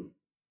but you.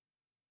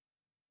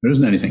 There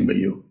isn't anything but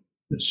you.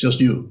 It's just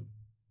you.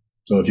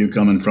 So if you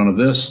come in front of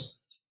this,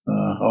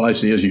 all I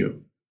see is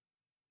you.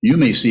 You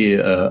may see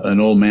an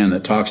old man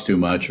that talks too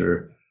much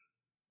or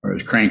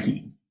is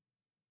cranky.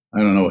 I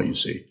don't know what you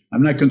see.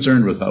 I'm not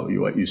concerned with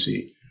what you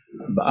see.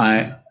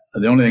 But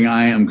the only thing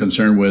I am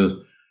concerned with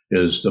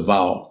is the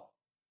vow.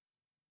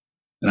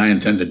 And I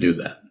intend to do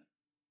that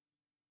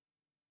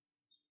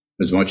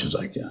as much as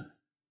I can.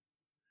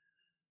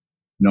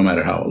 No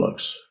matter how it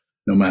looks.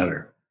 No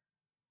matter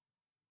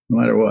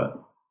what.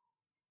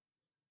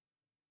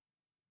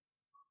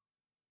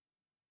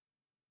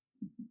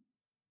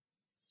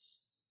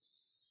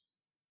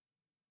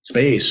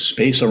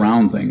 Space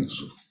around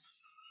things.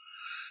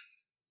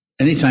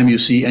 Anytime you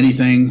see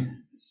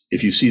anything,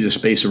 if you see the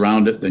space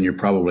around it, then you're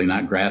probably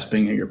not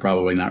grasping it, you're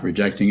probably not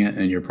rejecting it,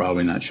 and you're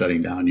probably not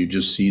shutting down. You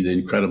just see the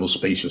incredible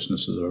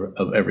spaciousness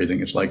of everything.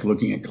 It's like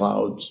looking at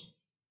clouds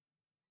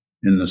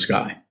in the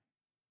sky.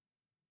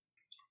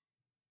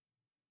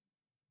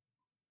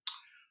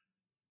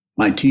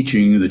 My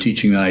teaching, the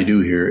teaching that I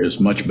do here, is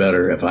much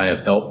better if I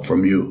have help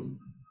from you.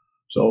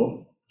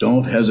 So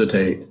don't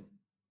hesitate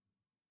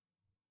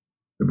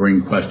to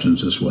bring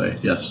questions this way.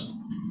 Yes.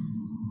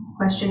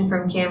 Question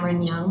from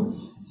Cameron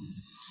Youngs.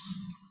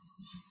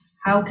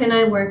 How can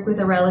I work with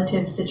a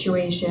relative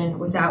situation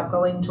without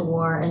going to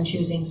war and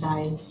choosing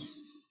sides?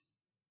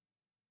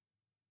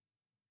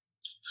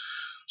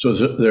 So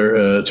it's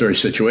very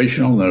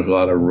situational. There's a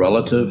lot of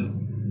relative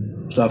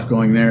stuff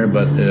going there,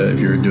 but if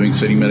you're doing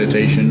sitting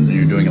meditation and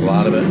you're doing a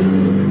lot of it,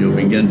 you'll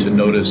begin to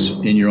notice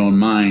in your own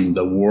mind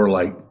the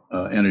warlike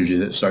energy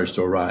that starts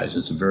to arise.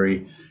 It's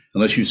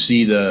unless you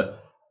see the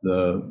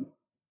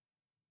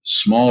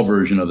small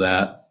version of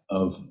that,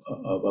 of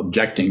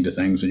objecting to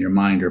things in your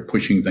mind or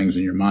pushing things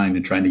in your mind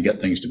and trying to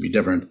get things to be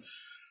different,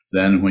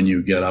 then when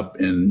you get up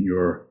in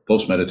your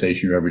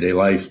post-meditation, your everyday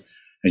life,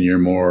 and your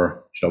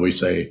more, shall we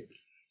say,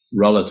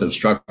 relative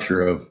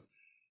structure of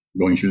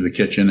going through the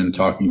kitchen and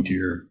talking to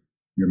your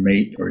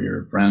mate or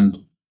your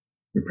friend,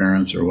 your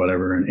parents or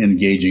whatever, and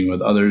engaging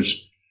with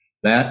others,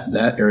 that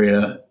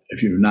area,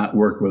 if you've not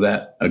worked with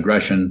that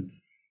aggression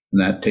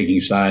and that taking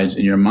sides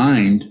in your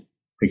mind,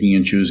 picking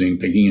and choosing,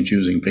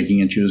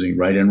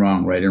 right and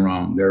wrong,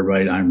 they're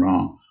right, I'm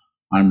wrong,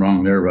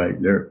 they're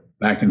right, they're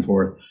back and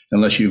forth,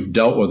 unless you've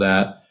dealt with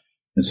that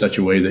in such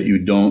a way that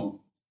you don't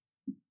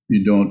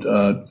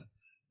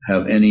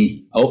have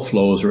any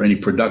outflows or any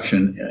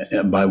production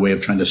by way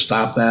of trying to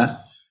stop that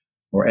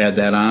or add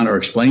that on or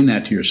explain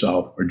that to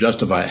yourself or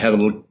justify it. Have a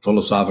little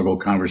philosophical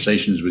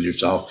conversations with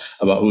yourself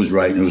about who's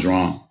right and who's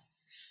wrong.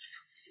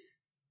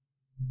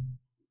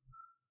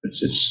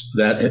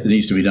 It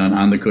needs to be done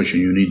on the cushion.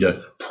 You need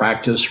to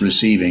practice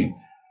receiving,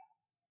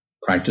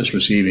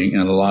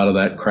 and a lot of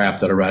that crap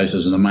that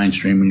arises in the mind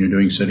stream when you're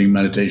doing sitting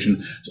meditation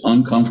is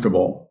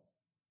uncomfortable.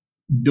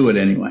 Do it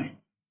anyway.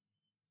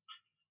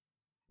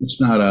 It's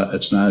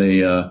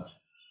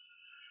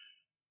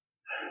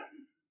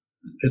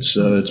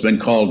been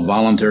called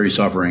voluntary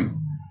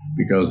suffering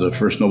because the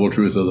first noble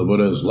truth of the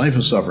Buddha is life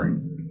is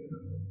suffering.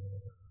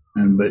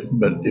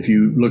 But if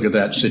you look at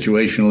that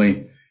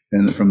situationally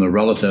and from the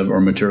relative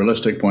or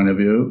materialistic point of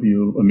view,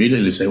 you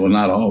immediately say, well,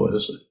 not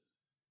always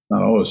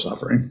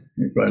suffering.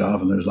 Quite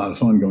often there's a lot of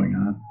fun going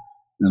on.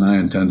 and I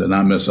intend to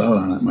not miss out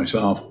on it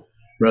myself.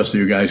 The rest of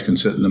you guys can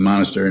sit in the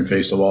monastery and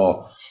face the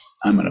wall.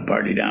 I'm going to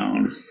party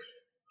down.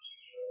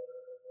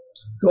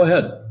 Go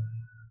ahead.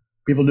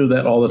 People do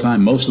that all the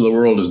time. Most of the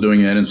world is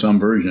doing that in some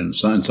version,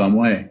 in some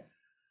way.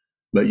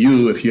 But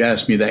you, if you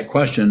ask me that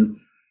question,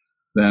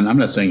 then I'm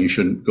not saying you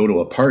shouldn't go to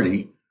a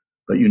party,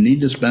 but you need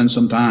to spend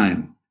some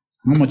time.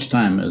 How much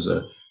time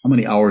how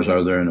many hours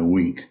are there in a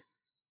week?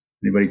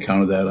 Anybody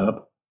counted that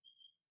up?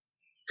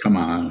 Come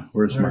on,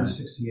 where's my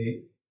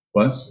 168.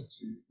 what?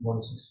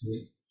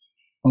 168.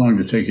 How long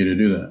did it take you to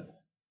do that?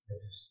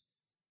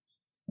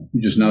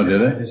 You just now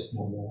did I it? just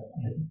know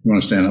that. You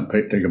want to stand up,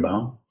 take a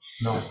bow?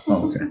 No.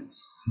 Oh, okay.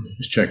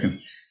 Just checking.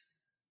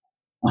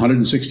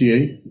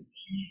 168?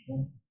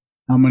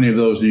 How many of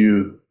those do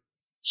you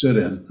sit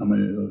in? How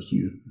many of those do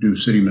you do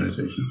sitting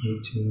meditation?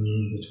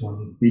 18 to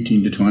 20.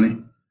 18 to 20?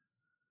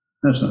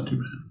 That's not too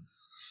bad.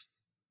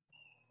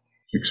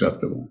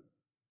 Acceptable.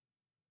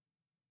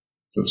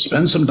 So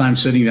spend some time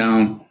sitting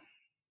down,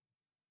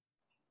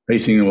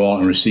 facing the wall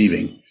and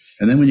receiving.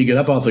 And then when you get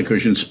up off the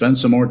cushion, spend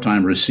some more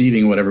time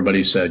receiving what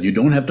everybody said. You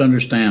don't have to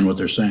understand what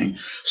they're saying.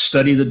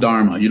 Study the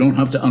Dharma. You don't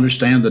have to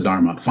understand the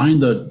Dharma.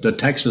 Find the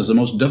text that's the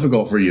most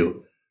difficult for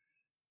you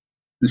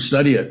and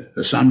study it.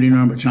 The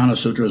Samdhinirvachana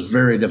Sutra is a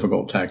very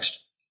difficult text.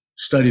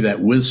 Study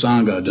that with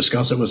Sangha.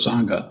 Discuss it with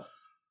Sangha.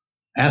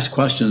 Ask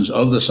questions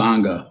of the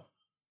Sangha.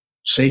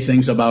 Say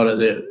things about it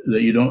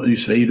that you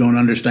say you don't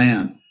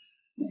understand.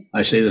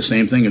 I say the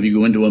same thing. If you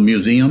go into a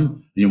museum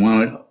and you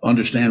want to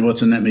understand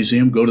what's in that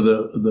museum, go to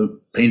the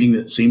painting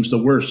that seems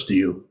the worst to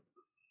you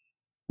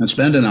and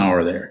spend an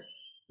hour there.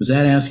 Is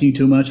that asking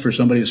too much for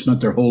somebody who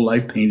spent their whole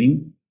life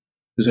painting?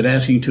 Is it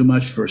asking too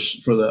much for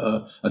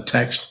a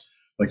text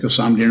like the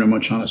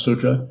Samdhinirvachana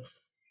Sutra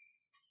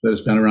that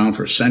has been around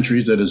for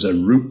centuries, that is a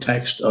root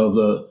text of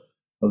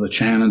the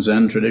Chan and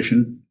Zen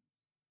tradition?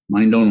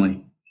 Mind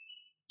only.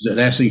 Is it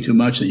asking too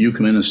much that you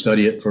come in and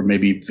study it for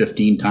maybe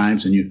 15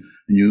 times and you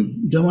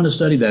don't want to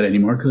study that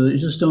anymore because you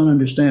just don't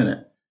understand it?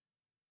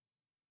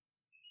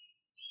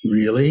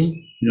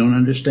 Really? You don't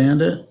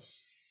understand it?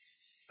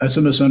 That's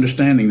a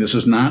misunderstanding. This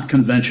is not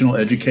conventional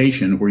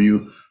education where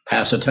you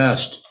pass a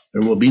test.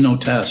 There will be no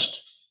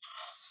test.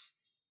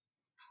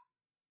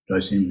 Do I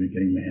seem to be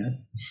getting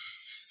mad?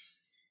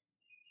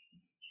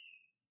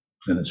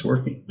 Then it's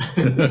working.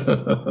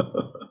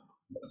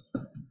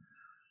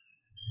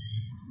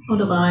 Oh,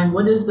 Divine,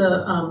 what is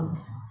the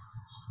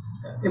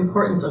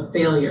importance of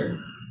failure?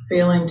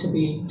 Failing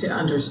to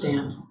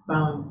understand.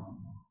 Bowing.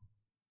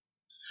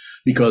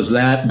 Because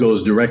that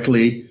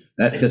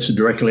hits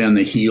directly on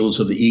the heels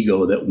of the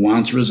ego that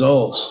wants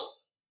results.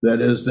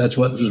 That's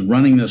what is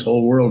running this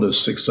whole world, is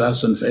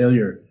success and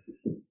failure.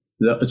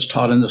 It's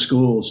taught in the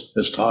schools.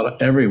 It's taught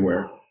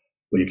everywhere.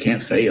 Well, you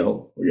can't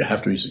fail, or you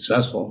have to be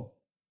successful.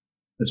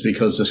 It's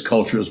because this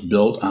culture is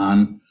built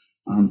on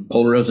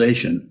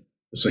polarization.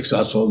 The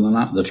successful and the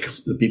not,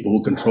 the people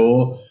who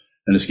control,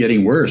 and it's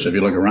getting worse. If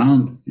you look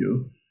around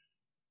you,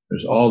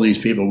 there's all these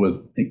people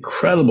with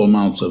incredible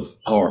amounts of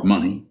power,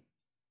 money,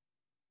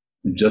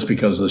 and just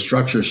because the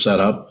structure is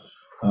set up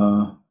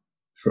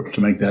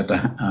to make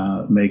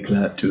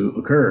that to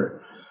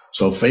occur.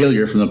 So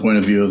failure, from the point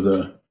of view of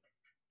the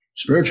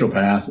spiritual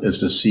path, is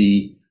to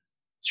see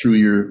through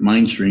your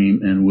mind stream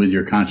and with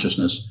your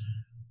consciousness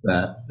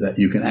that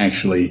you can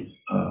actually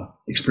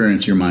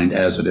experience your mind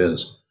as it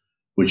is,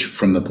 which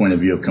from the point of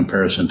view of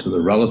comparison to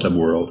the relative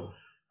world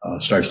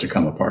starts to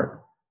come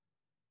apart.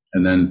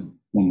 And then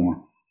one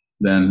more.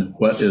 Then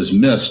what is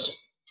missed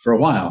for a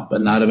while,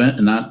 but not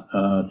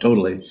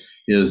totally,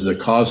 is the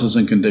causes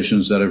and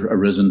conditions that have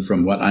arisen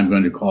from what I'm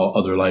going to call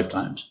other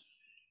lifetimes.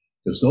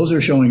 Because those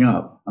are showing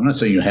up. I'm not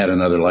saying you had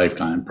another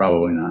lifetime,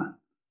 probably not.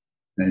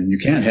 And you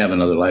can't have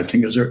another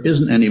lifetime because there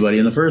isn't anybody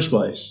in the first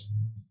place.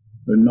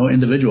 There's no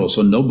individual,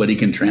 so nobody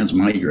can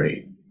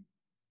transmigrate.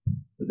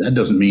 But that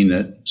doesn't mean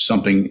that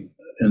something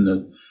in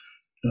the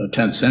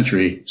 10th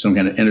century, some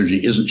kind of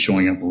energy isn't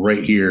showing up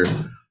right here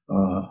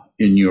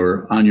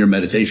on your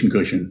meditation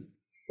cushion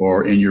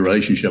or in your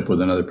relationship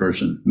with another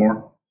person.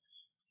 More?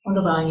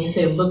 Divine, you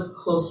say look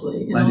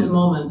closely. In those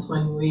moments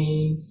when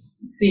we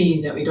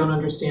see that we don't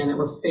understand, that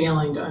we're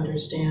failing to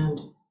understand,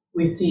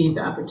 we see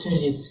the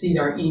opportunity to see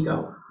our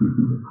ego.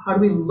 Mm-hmm. How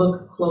do we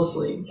look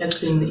closely at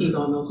seeing the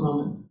ego in those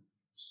moments?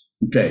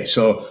 Okay,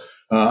 so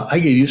I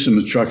gave you some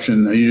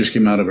instruction. You just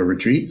came out of a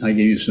retreat. I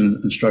gave you some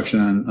instruction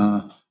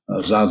on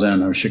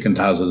Zazen or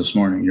Shikantaza this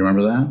morning. You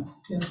remember that?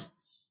 Yes.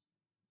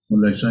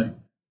 What did I say?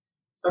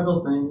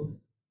 Several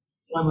things.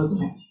 One was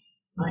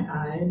my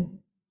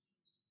eyes.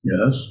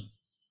 Yes.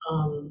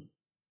 Want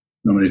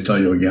me to tell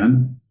you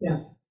again?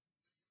 Yes.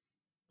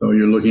 So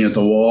you're looking at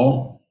the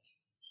wall.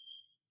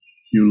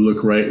 You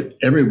look right.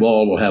 Every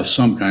wall will have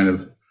some kind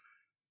of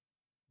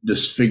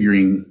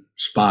disfiguring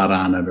spot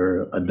on it,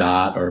 or a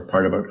dot, or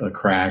part of a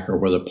crack, or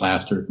where the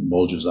plaster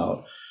bulges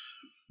out.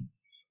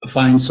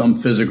 Find some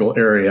physical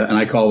area, and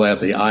I call that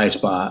the eye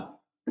spot.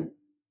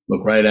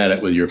 Look right at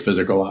it with your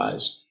physical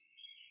eyes.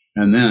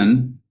 And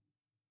then,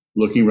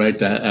 looking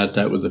right at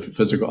that with the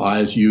physical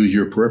eyes, use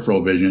your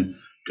peripheral vision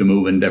to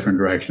move in different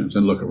directions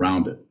and look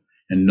around it.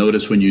 And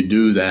notice when you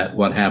do that,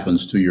 what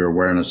happens to your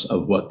awareness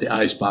of what the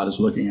eye spot is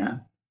looking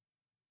at.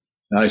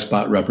 The eye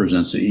spot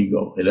represents the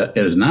ego. It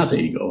is not the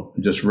ego.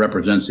 It just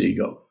represents the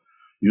ego.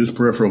 Use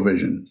peripheral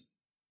vision.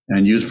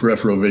 And use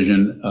peripheral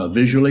vision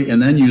visually,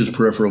 and then use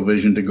peripheral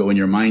vision to go in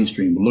your mind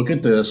stream. Look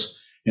at this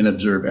and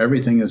observe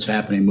everything that's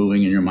happening,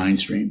 moving in your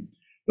mind stream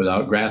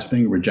without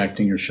grasping,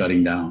 rejecting, or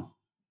shutting down.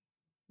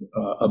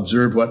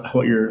 Observe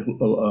what your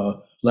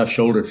left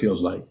shoulder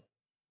feels like.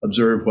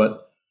 Observe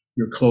what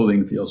your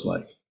clothing feels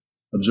like.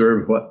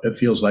 Observe what it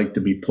feels like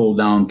to be pulled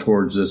down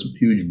towards this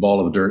huge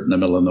ball of dirt in the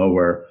middle of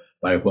nowhere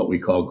by what we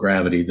call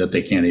gravity that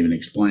they can't even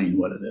explain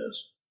what it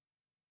is.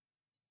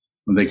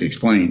 When they can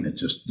explain, it's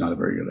just not a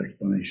very good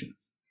explanation.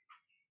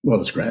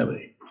 Well, it's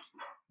gravity,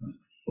 of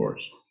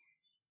course.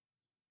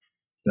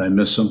 Did I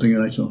miss something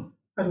that I saw?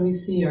 How do we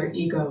see our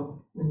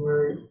ego when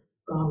we're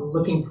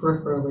looking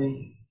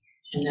peripherally,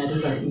 and that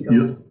is our ego?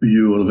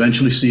 You will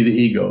eventually see the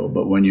ego,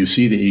 but when you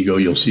see the ego,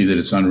 you'll see that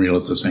it's unreal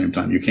at the same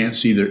time. You can't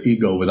see the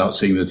ego without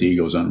seeing that the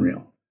ego is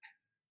unreal.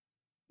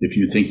 If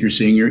you think you're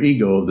seeing your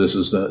ego, this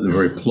is the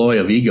very ploy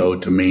of ego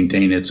to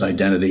maintain its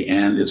identity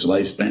and its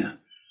lifespan.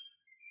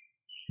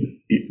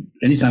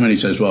 Anytime anybody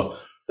says, well,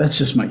 that's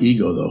just my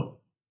ego, though,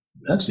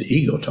 that's the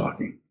ego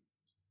talking.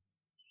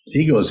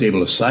 The ego is able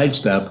to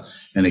sidestep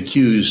and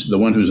accuse the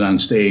one who's on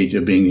stage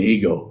of being the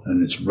ego,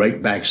 and it's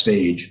right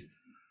backstage.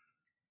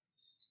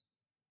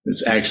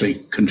 It's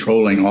actually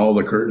controlling all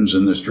the curtains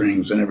and the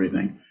strings and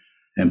everything,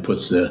 and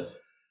puts the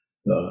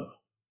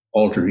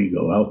alter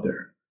ego out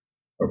there,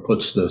 or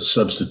puts the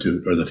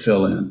substitute or the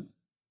fill-in.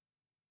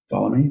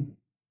 Follow me?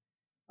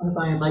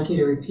 I'd like you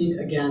to repeat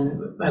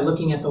again by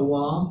looking at the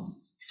wall.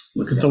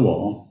 Look at the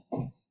wall.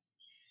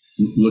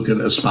 Look at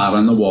a spot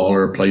on the wall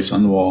or a place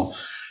on the wall,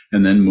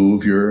 and then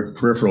move your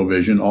peripheral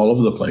vision all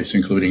over the place,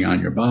 including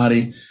on your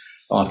body,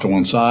 off to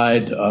one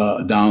side,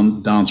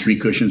 down 3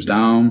 cushions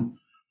down.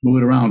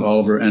 Move it around all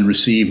over and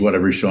receive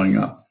whatever's showing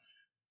up.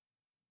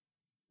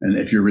 And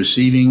if you're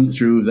receiving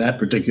through that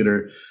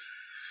particular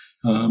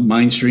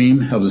mind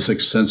stream of the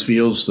sixth sense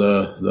fields,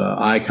 the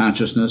eye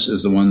consciousness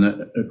is the one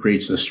that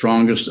creates the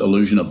strongest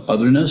illusion of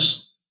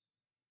otherness.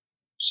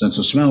 Sense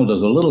of smell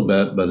does a little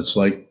bit, but it's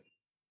like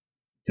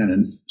kind of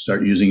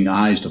start using the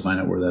eyes to find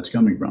out where that's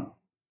coming from.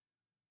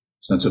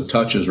 Sense of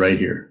touch is right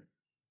here.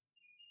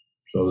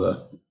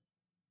 So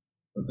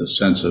the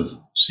sense of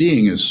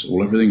seeing is,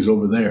 well, everything's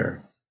over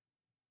there.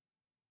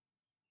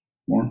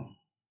 More?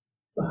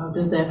 So how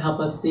does that help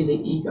us see the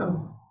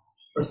ego,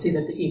 or see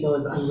that the ego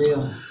is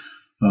unreal?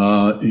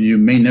 You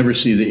may never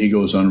see the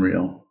ego as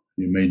unreal.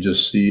 You may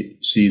just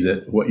see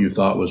that what you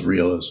thought was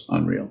real is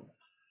unreal.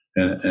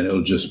 And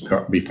it'll just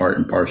be part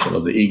and parcel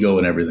of the ego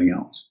and everything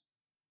else.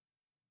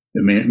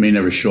 It may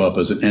never show up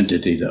as an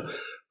entity that,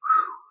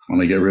 I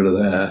want to get rid of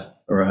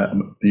that, or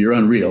you're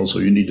unreal, so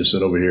you need to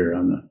sit over here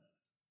on the.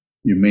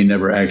 You may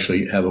never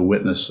actually have a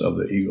witness of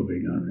the ego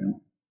being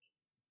unreal.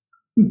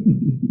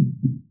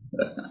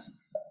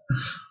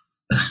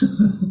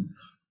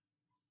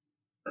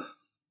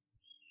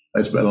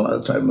 I spent a lot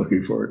of time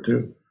looking for it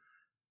too.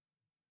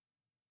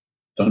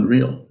 It's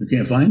unreal. You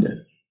can't find it.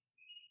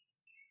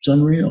 It's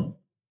unreal.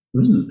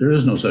 There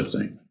is no such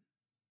thing.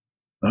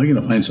 How are you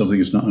going to find something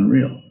that's not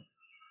unreal?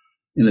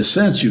 In a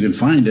sense, you can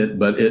find it,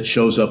 but it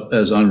shows up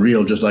as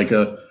unreal, just like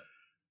a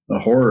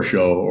horror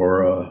show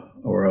or a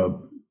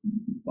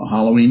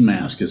Halloween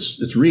mask.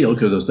 It's real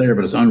because it's there,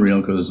 but it's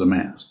unreal because it's a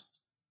mask.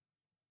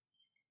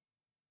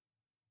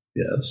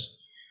 Yes.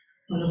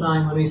 What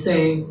about when we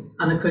say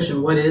on the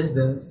cushion, what is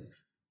this?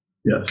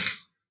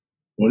 Yes.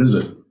 What is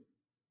it?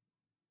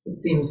 It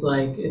seems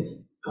like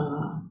it's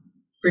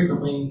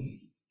frequently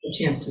a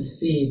chance to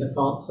see the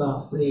false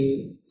self,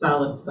 the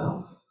solid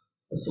self,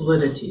 the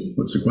solidity.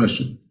 What's the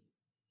question?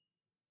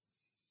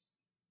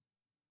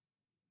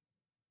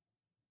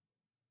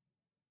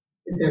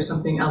 Is there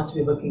something else to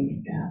be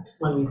looking at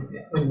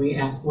when we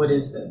ask, what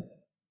is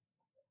this?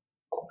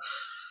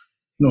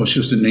 No, it's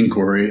just an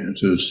inquiry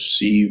to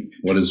see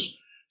what is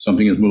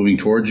something is moving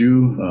towards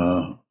you.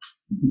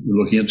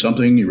 You're looking at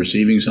something, you're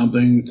receiving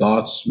something,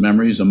 thoughts,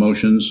 memories,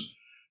 emotions,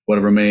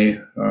 whatever may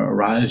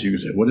arise. You can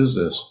say, what is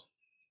this?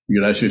 You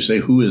could actually say,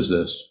 who is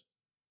this?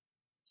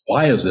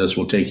 Why is this?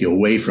 Will take you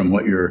away from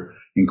what you're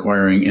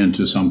inquiring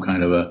into some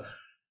kind of a,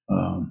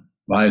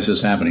 why is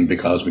this happening?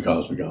 Because.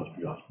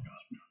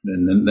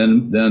 And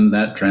then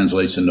that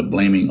translates into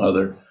blaming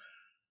other.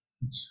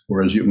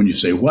 Whereas when you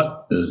say,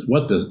 what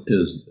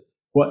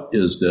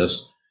is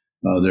this?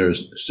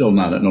 There's still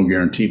no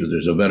guarantee, but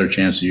there's a better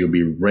chance that you'll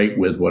be right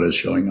with what is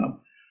showing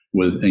up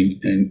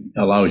and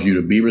allows you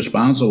to be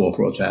responsible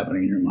for what's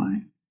happening in your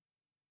mind.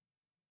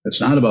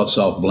 It's not about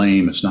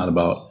self-blame. It's not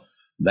about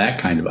that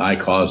kind of, I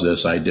caused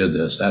this, I did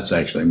this. That's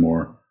actually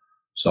more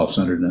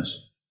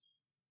self-centeredness.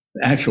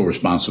 The actual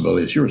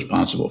responsibility is you're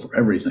responsible for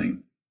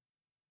everything.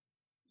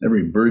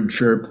 Every bird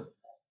chirp,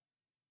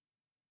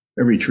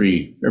 every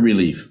tree, every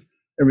leaf,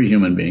 every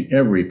human being,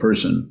 every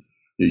person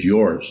is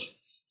yours.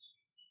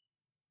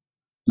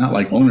 Not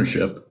like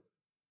ownership.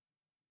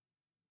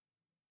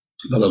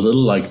 but a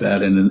little like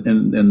that, and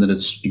that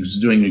it's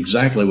doing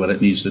exactly what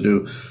it needs to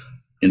do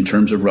in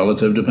terms of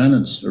relative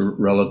dependence or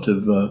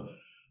relative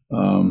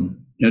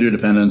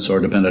interdependence or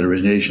dependent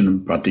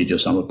origination, pratitya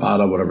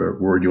samutpada, whatever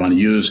word you want to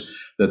use,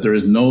 that there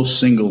is no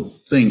single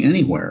thing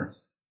anywhere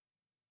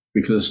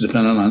because it's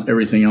dependent on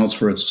everything else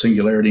for its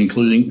singularity,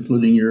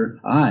 including your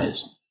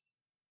eyes,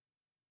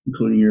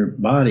 including your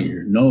body,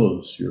 your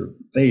nose, your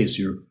face,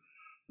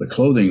 the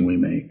clothing we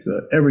make.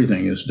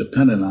 Everything is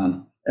dependent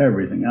on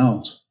everything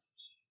else.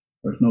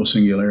 There's no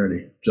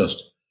singularity,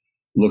 just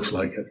looks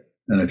like it.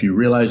 And if you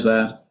realize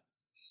that,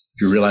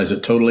 if you realize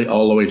it totally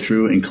all the way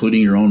through,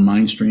 including your own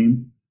mind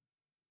stream,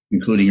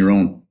 including your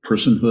own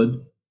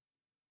personhood,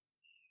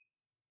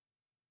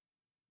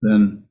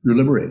 then you're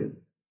liberated.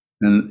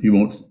 And you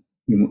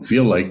won't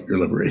feel like you're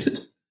liberated.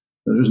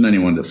 There isn't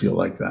anyone to feel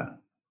like that.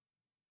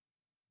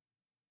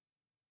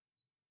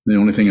 The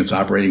only thing that's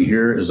operating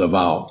here is a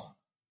vow.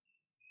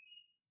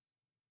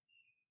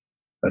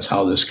 That's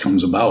how this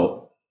comes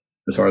about.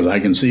 As far as I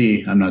can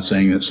see, I'm not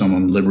saying that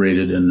someone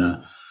liberated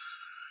in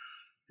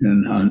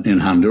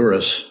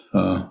Honduras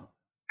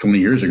 20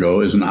 years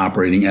ago isn't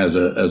operating as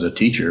a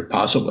teacher,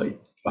 possible,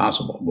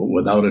 but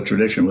without a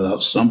tradition,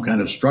 without some kind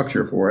of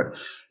structure for it,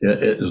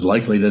 it is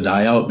likely to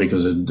die out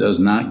because it does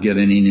not get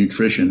any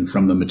nutrition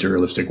from the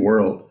materialistic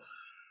world,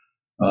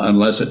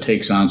 unless it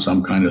takes on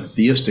some kind of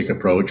theistic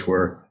approach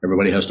where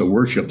everybody has to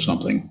worship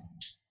something.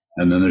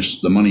 And then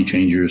there's the money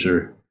changers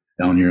are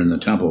down here in the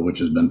temple, which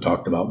has been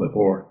talked about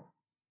before.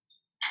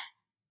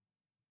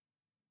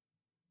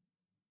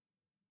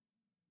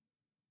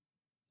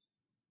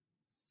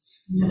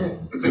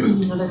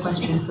 Another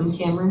question from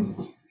Cameron.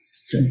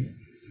 Okay.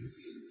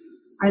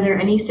 Are there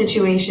any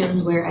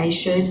situations where I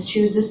should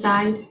choose a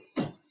side?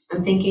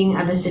 I'm thinking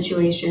of a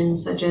situation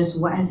such as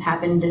what has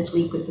happened this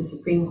week with the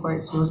Supreme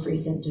Court's most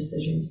recent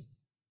decision.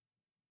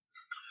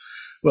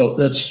 Well,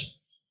 that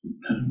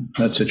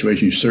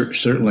situation,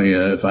 certainly,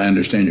 if I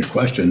understand your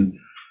question,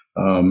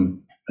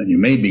 and you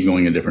may be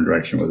going a different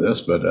direction with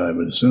this, but I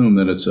would assume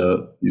that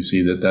you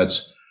see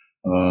that's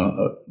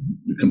a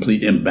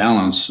complete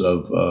imbalance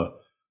of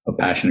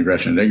passion,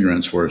 aggression, and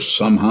ignorance, where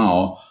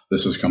somehow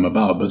this has come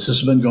about. But this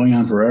has been going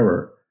on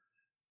forever.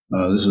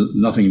 This is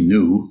nothing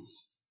new.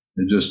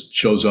 It just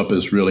shows up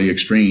as really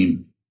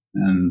extreme.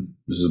 And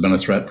this has been a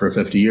threat for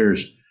 50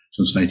 years,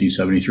 since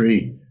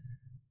 1973.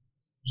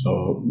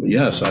 So,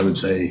 yes, I would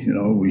say,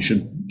 we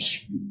should,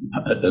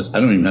 I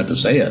don't even have to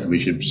say it, we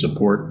should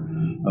support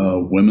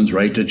women's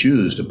right to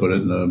choose, to put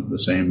it in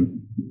the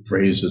same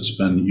phrase that's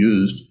been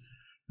used.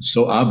 It's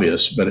so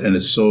obvious,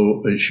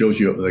 it shows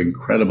you the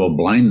incredible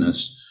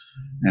blindness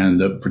and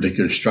the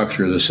particular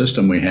structure of the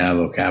system we have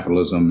of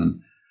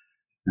capitalism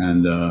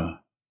and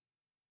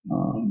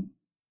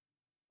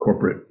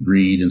corporate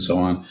greed and so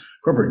on.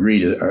 Corporate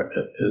greed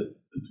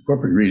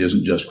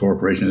isn't just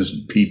corporations;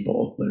 it's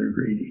people that are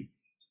greedy.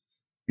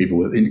 People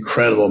with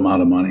incredible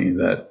amount of money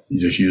that you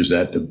just use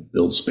that to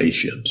build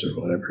spaceships or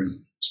whatever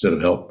instead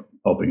of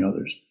helping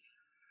others.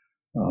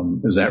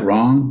 Is that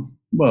wrong?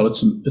 Well,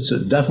 it's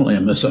definitely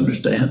a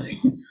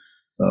misunderstanding.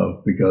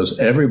 Because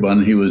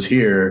everyone who was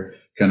here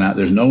cannot.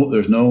 There's no.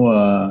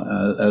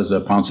 As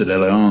Ponce de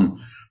Leon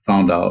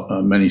found out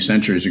many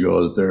centuries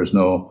ago, that there is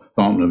no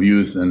fountain of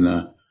youth in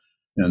the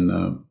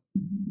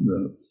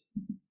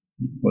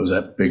what is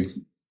that big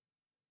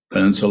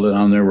peninsula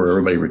down there where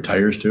everybody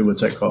retires to?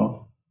 What's that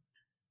called?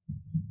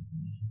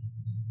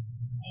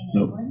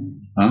 Nope.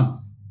 Huh?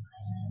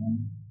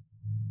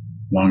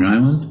 Long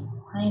Island?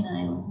 Pine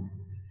Island.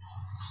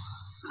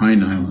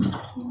 Pine Island.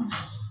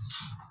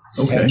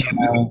 Okay.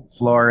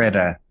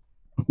 Florida.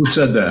 Who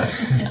said that?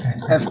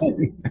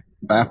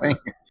 Bowing.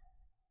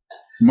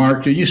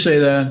 Mark, did you say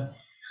that?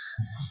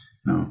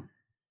 No.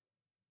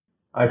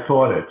 I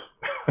thought it.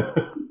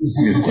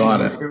 You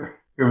thought it.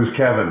 It was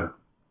Kevin.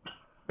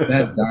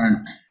 That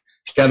darn.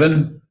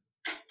 Kevin,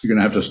 you're going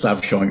to have to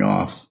stop showing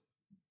off.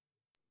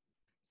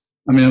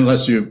 I mean,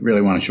 unless you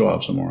really want to show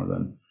off some more,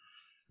 then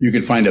you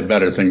could find a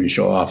better thing to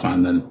show off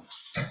on than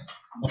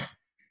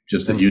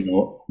just that you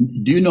know.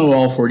 Do you know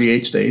all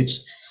 48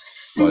 states?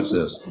 Watch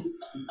this.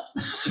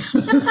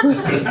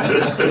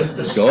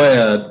 Go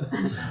ahead.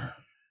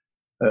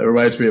 It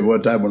reminds me of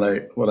one time what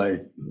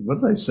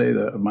did I say?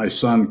 That my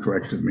son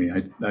corrected me.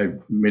 I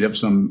made up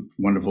some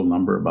wonderful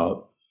number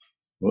about,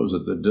 what was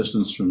it, the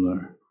distance from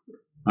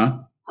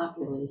the,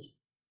 Population.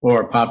 Or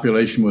our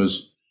population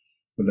was,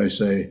 what did I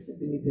say?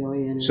 70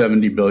 billion.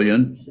 70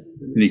 billion.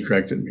 And he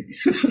corrected me.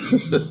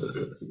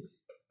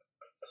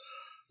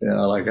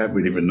 Yeah, like I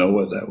wouldn't even know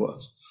what that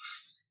was.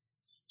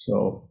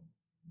 So,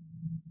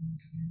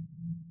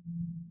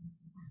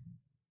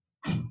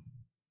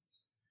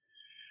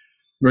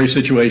 very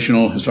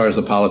situational as far as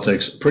the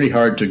politics. Pretty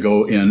hard to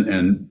go in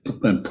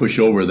and push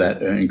over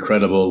that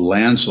incredible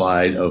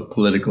landslide of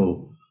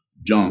political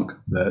junk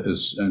that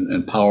is,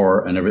 and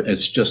power and everything.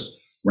 It's just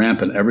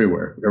rampant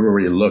everywhere. Everywhere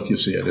you look, you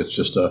see it. It's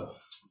just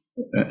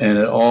and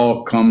it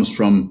all comes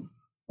from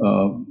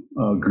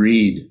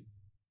greed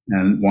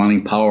and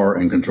wanting power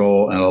and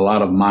control, and a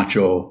lot of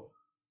macho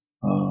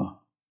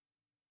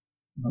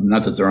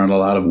Not that there aren't a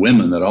lot of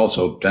women that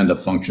also tend to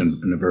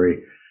function in a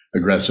very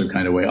aggressive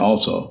kind of way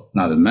also.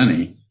 Not as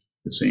many,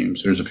 it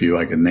seems. There's a few,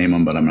 I can name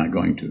them, but I'm not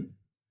going to.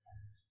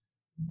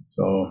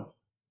 So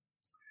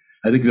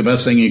I think the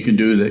best thing you can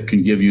do that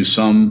can give you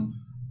some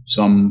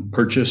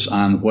purchase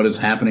on what is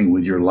happening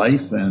with your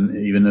life, and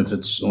even if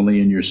it's only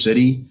in your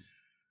city,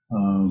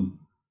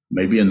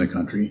 maybe in the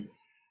country,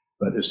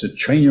 but is to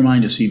train your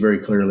mind to see very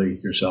clearly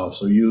yourself.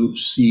 So you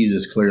see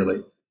this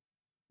clearly,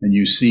 and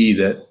you see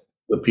that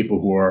the people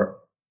who are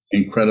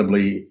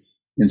incredibly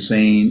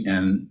insane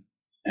and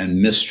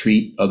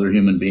mistreat other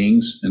human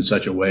beings in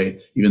such a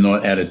way, even though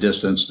at a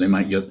distance they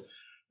might get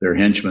their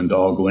henchmen to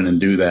all go in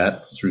and do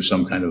that through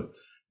some kind of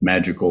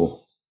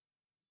magical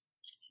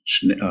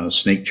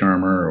snake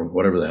charmer or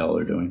whatever the hell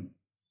they're doing.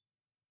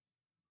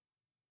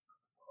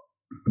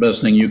 The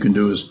best thing you can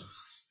do is,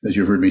 as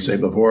you've heard me say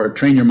before,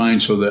 train your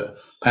mind so that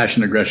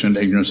passion, aggression, and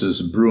ignorance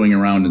is brewing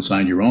around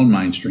inside your own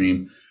mind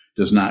stream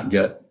does not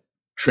get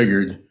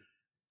triggered.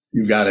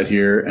 You've got it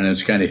here and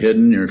it's kind of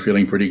hidden. You're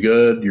feeling pretty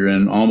good. You're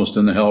almost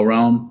in the hell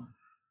realm.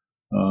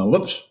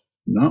 Whoops.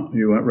 No,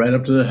 you went right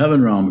up to the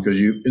heaven realm because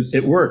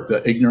it worked.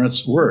 The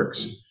ignorance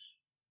works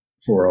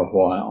for a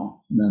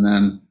while. And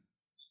then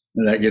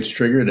that gets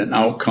triggered and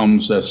out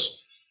comes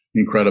this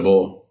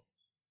incredible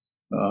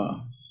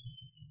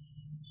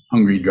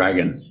hungry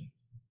dragon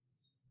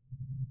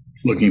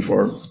looking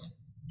for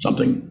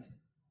something,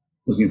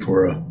 looking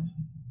for a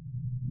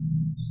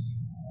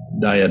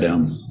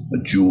diadem, a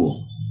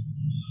jewel.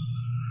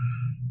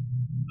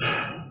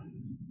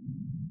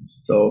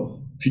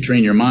 So if you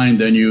train your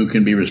mind, then you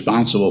can be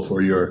responsible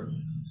for your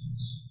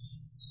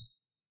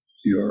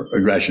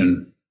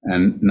aggression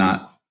and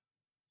not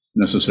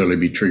necessarily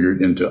be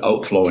triggered into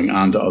outflowing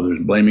onto others,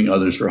 blaming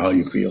others for how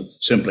you feel.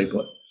 Simply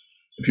put,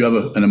 if you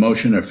have an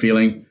emotion or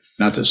feeling,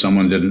 not that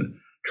someone didn't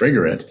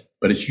trigger it,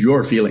 but it's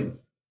your feeling.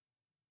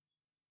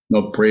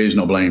 No praise,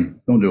 no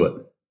blame. Don't do it.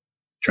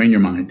 Train your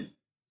mind.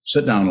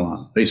 Sit down a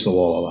lot. Face the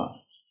wall a lot.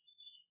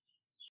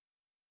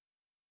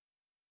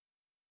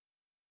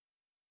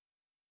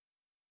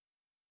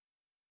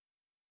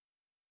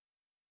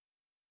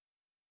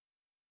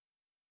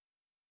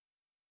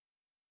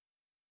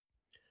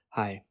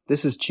 Hi,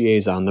 this is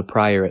Chiezan, the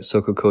prior at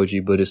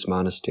Sokokoji Buddhist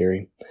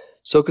Monastery.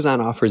 Sokuzan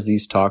offers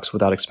these talks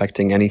without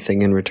expecting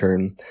anything in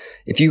return.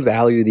 If you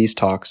value these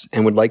talks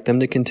and would like them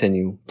to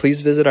continue,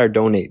 please visit our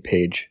donate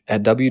page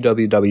at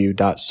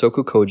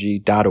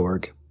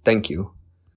www.sokokoji.org. Thank you.